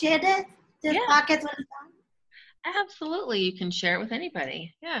 can I share this podcast with them? Absolutely, you can share it with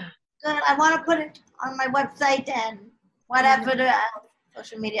anybody. Yeah. Good. I want to put it on my website and whatever the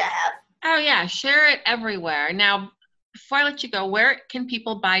social media I have. Oh yeah, share it everywhere. Now, before I let you go, where can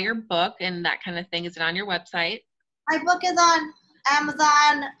people buy your book and that kind of thing? Is it on your website? My book is on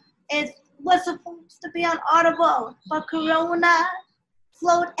Amazon. It was supposed to be on Audible, but Corona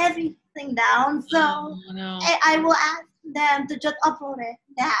slowed everything down. So I will ask them to just upload it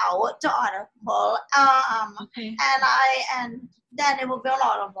now to Audible. Okay. And then it will be on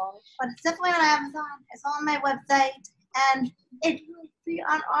Audible. But it's definitely on Amazon. It's on my website, and it will be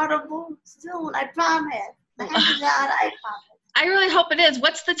on Audible soon. I promise. My hand to God, I promise. I really hope it is.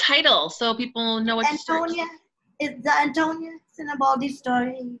 What's the title so people know what to search? It's the Antonia Sinibaldi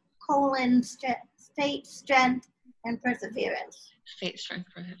story: faith, strength, and perseverance. Faith, strength,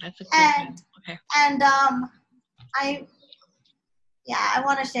 perseverance. That's a cool name. Okay. And I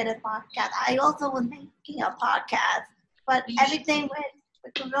want to share this podcast. I also was making a podcast, but everything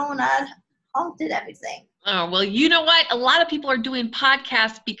with Corona halted everything. Oh, well, you know what? A lot of people are doing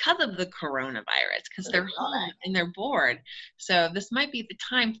podcasts because of the coronavirus, because they're home and they're bored. So this might be the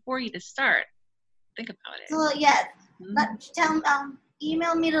time for you to start. Think about it. So, yes.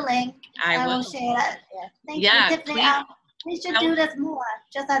 Email me the link. I will share it. Yeah. Thank you, Tiffany. We should do this more,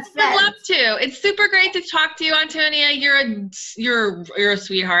 just as friends. I'd love to. It's super great to talk to you, Antonia. You're a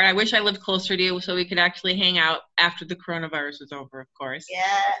sweetheart. I wish I lived closer to you so we could actually hang out after the coronavirus is over, of course.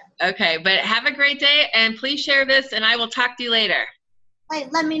 Yeah. Okay, but have a great day, and please share this, and I will talk to you later.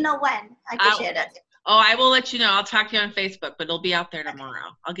 Wait, let me know when I can share that. Oh, I will let you know. I'll talk to you on Facebook, but it'll be out there tomorrow.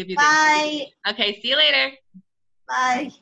 I'll give you the Bye. Okay, see you later. Bye.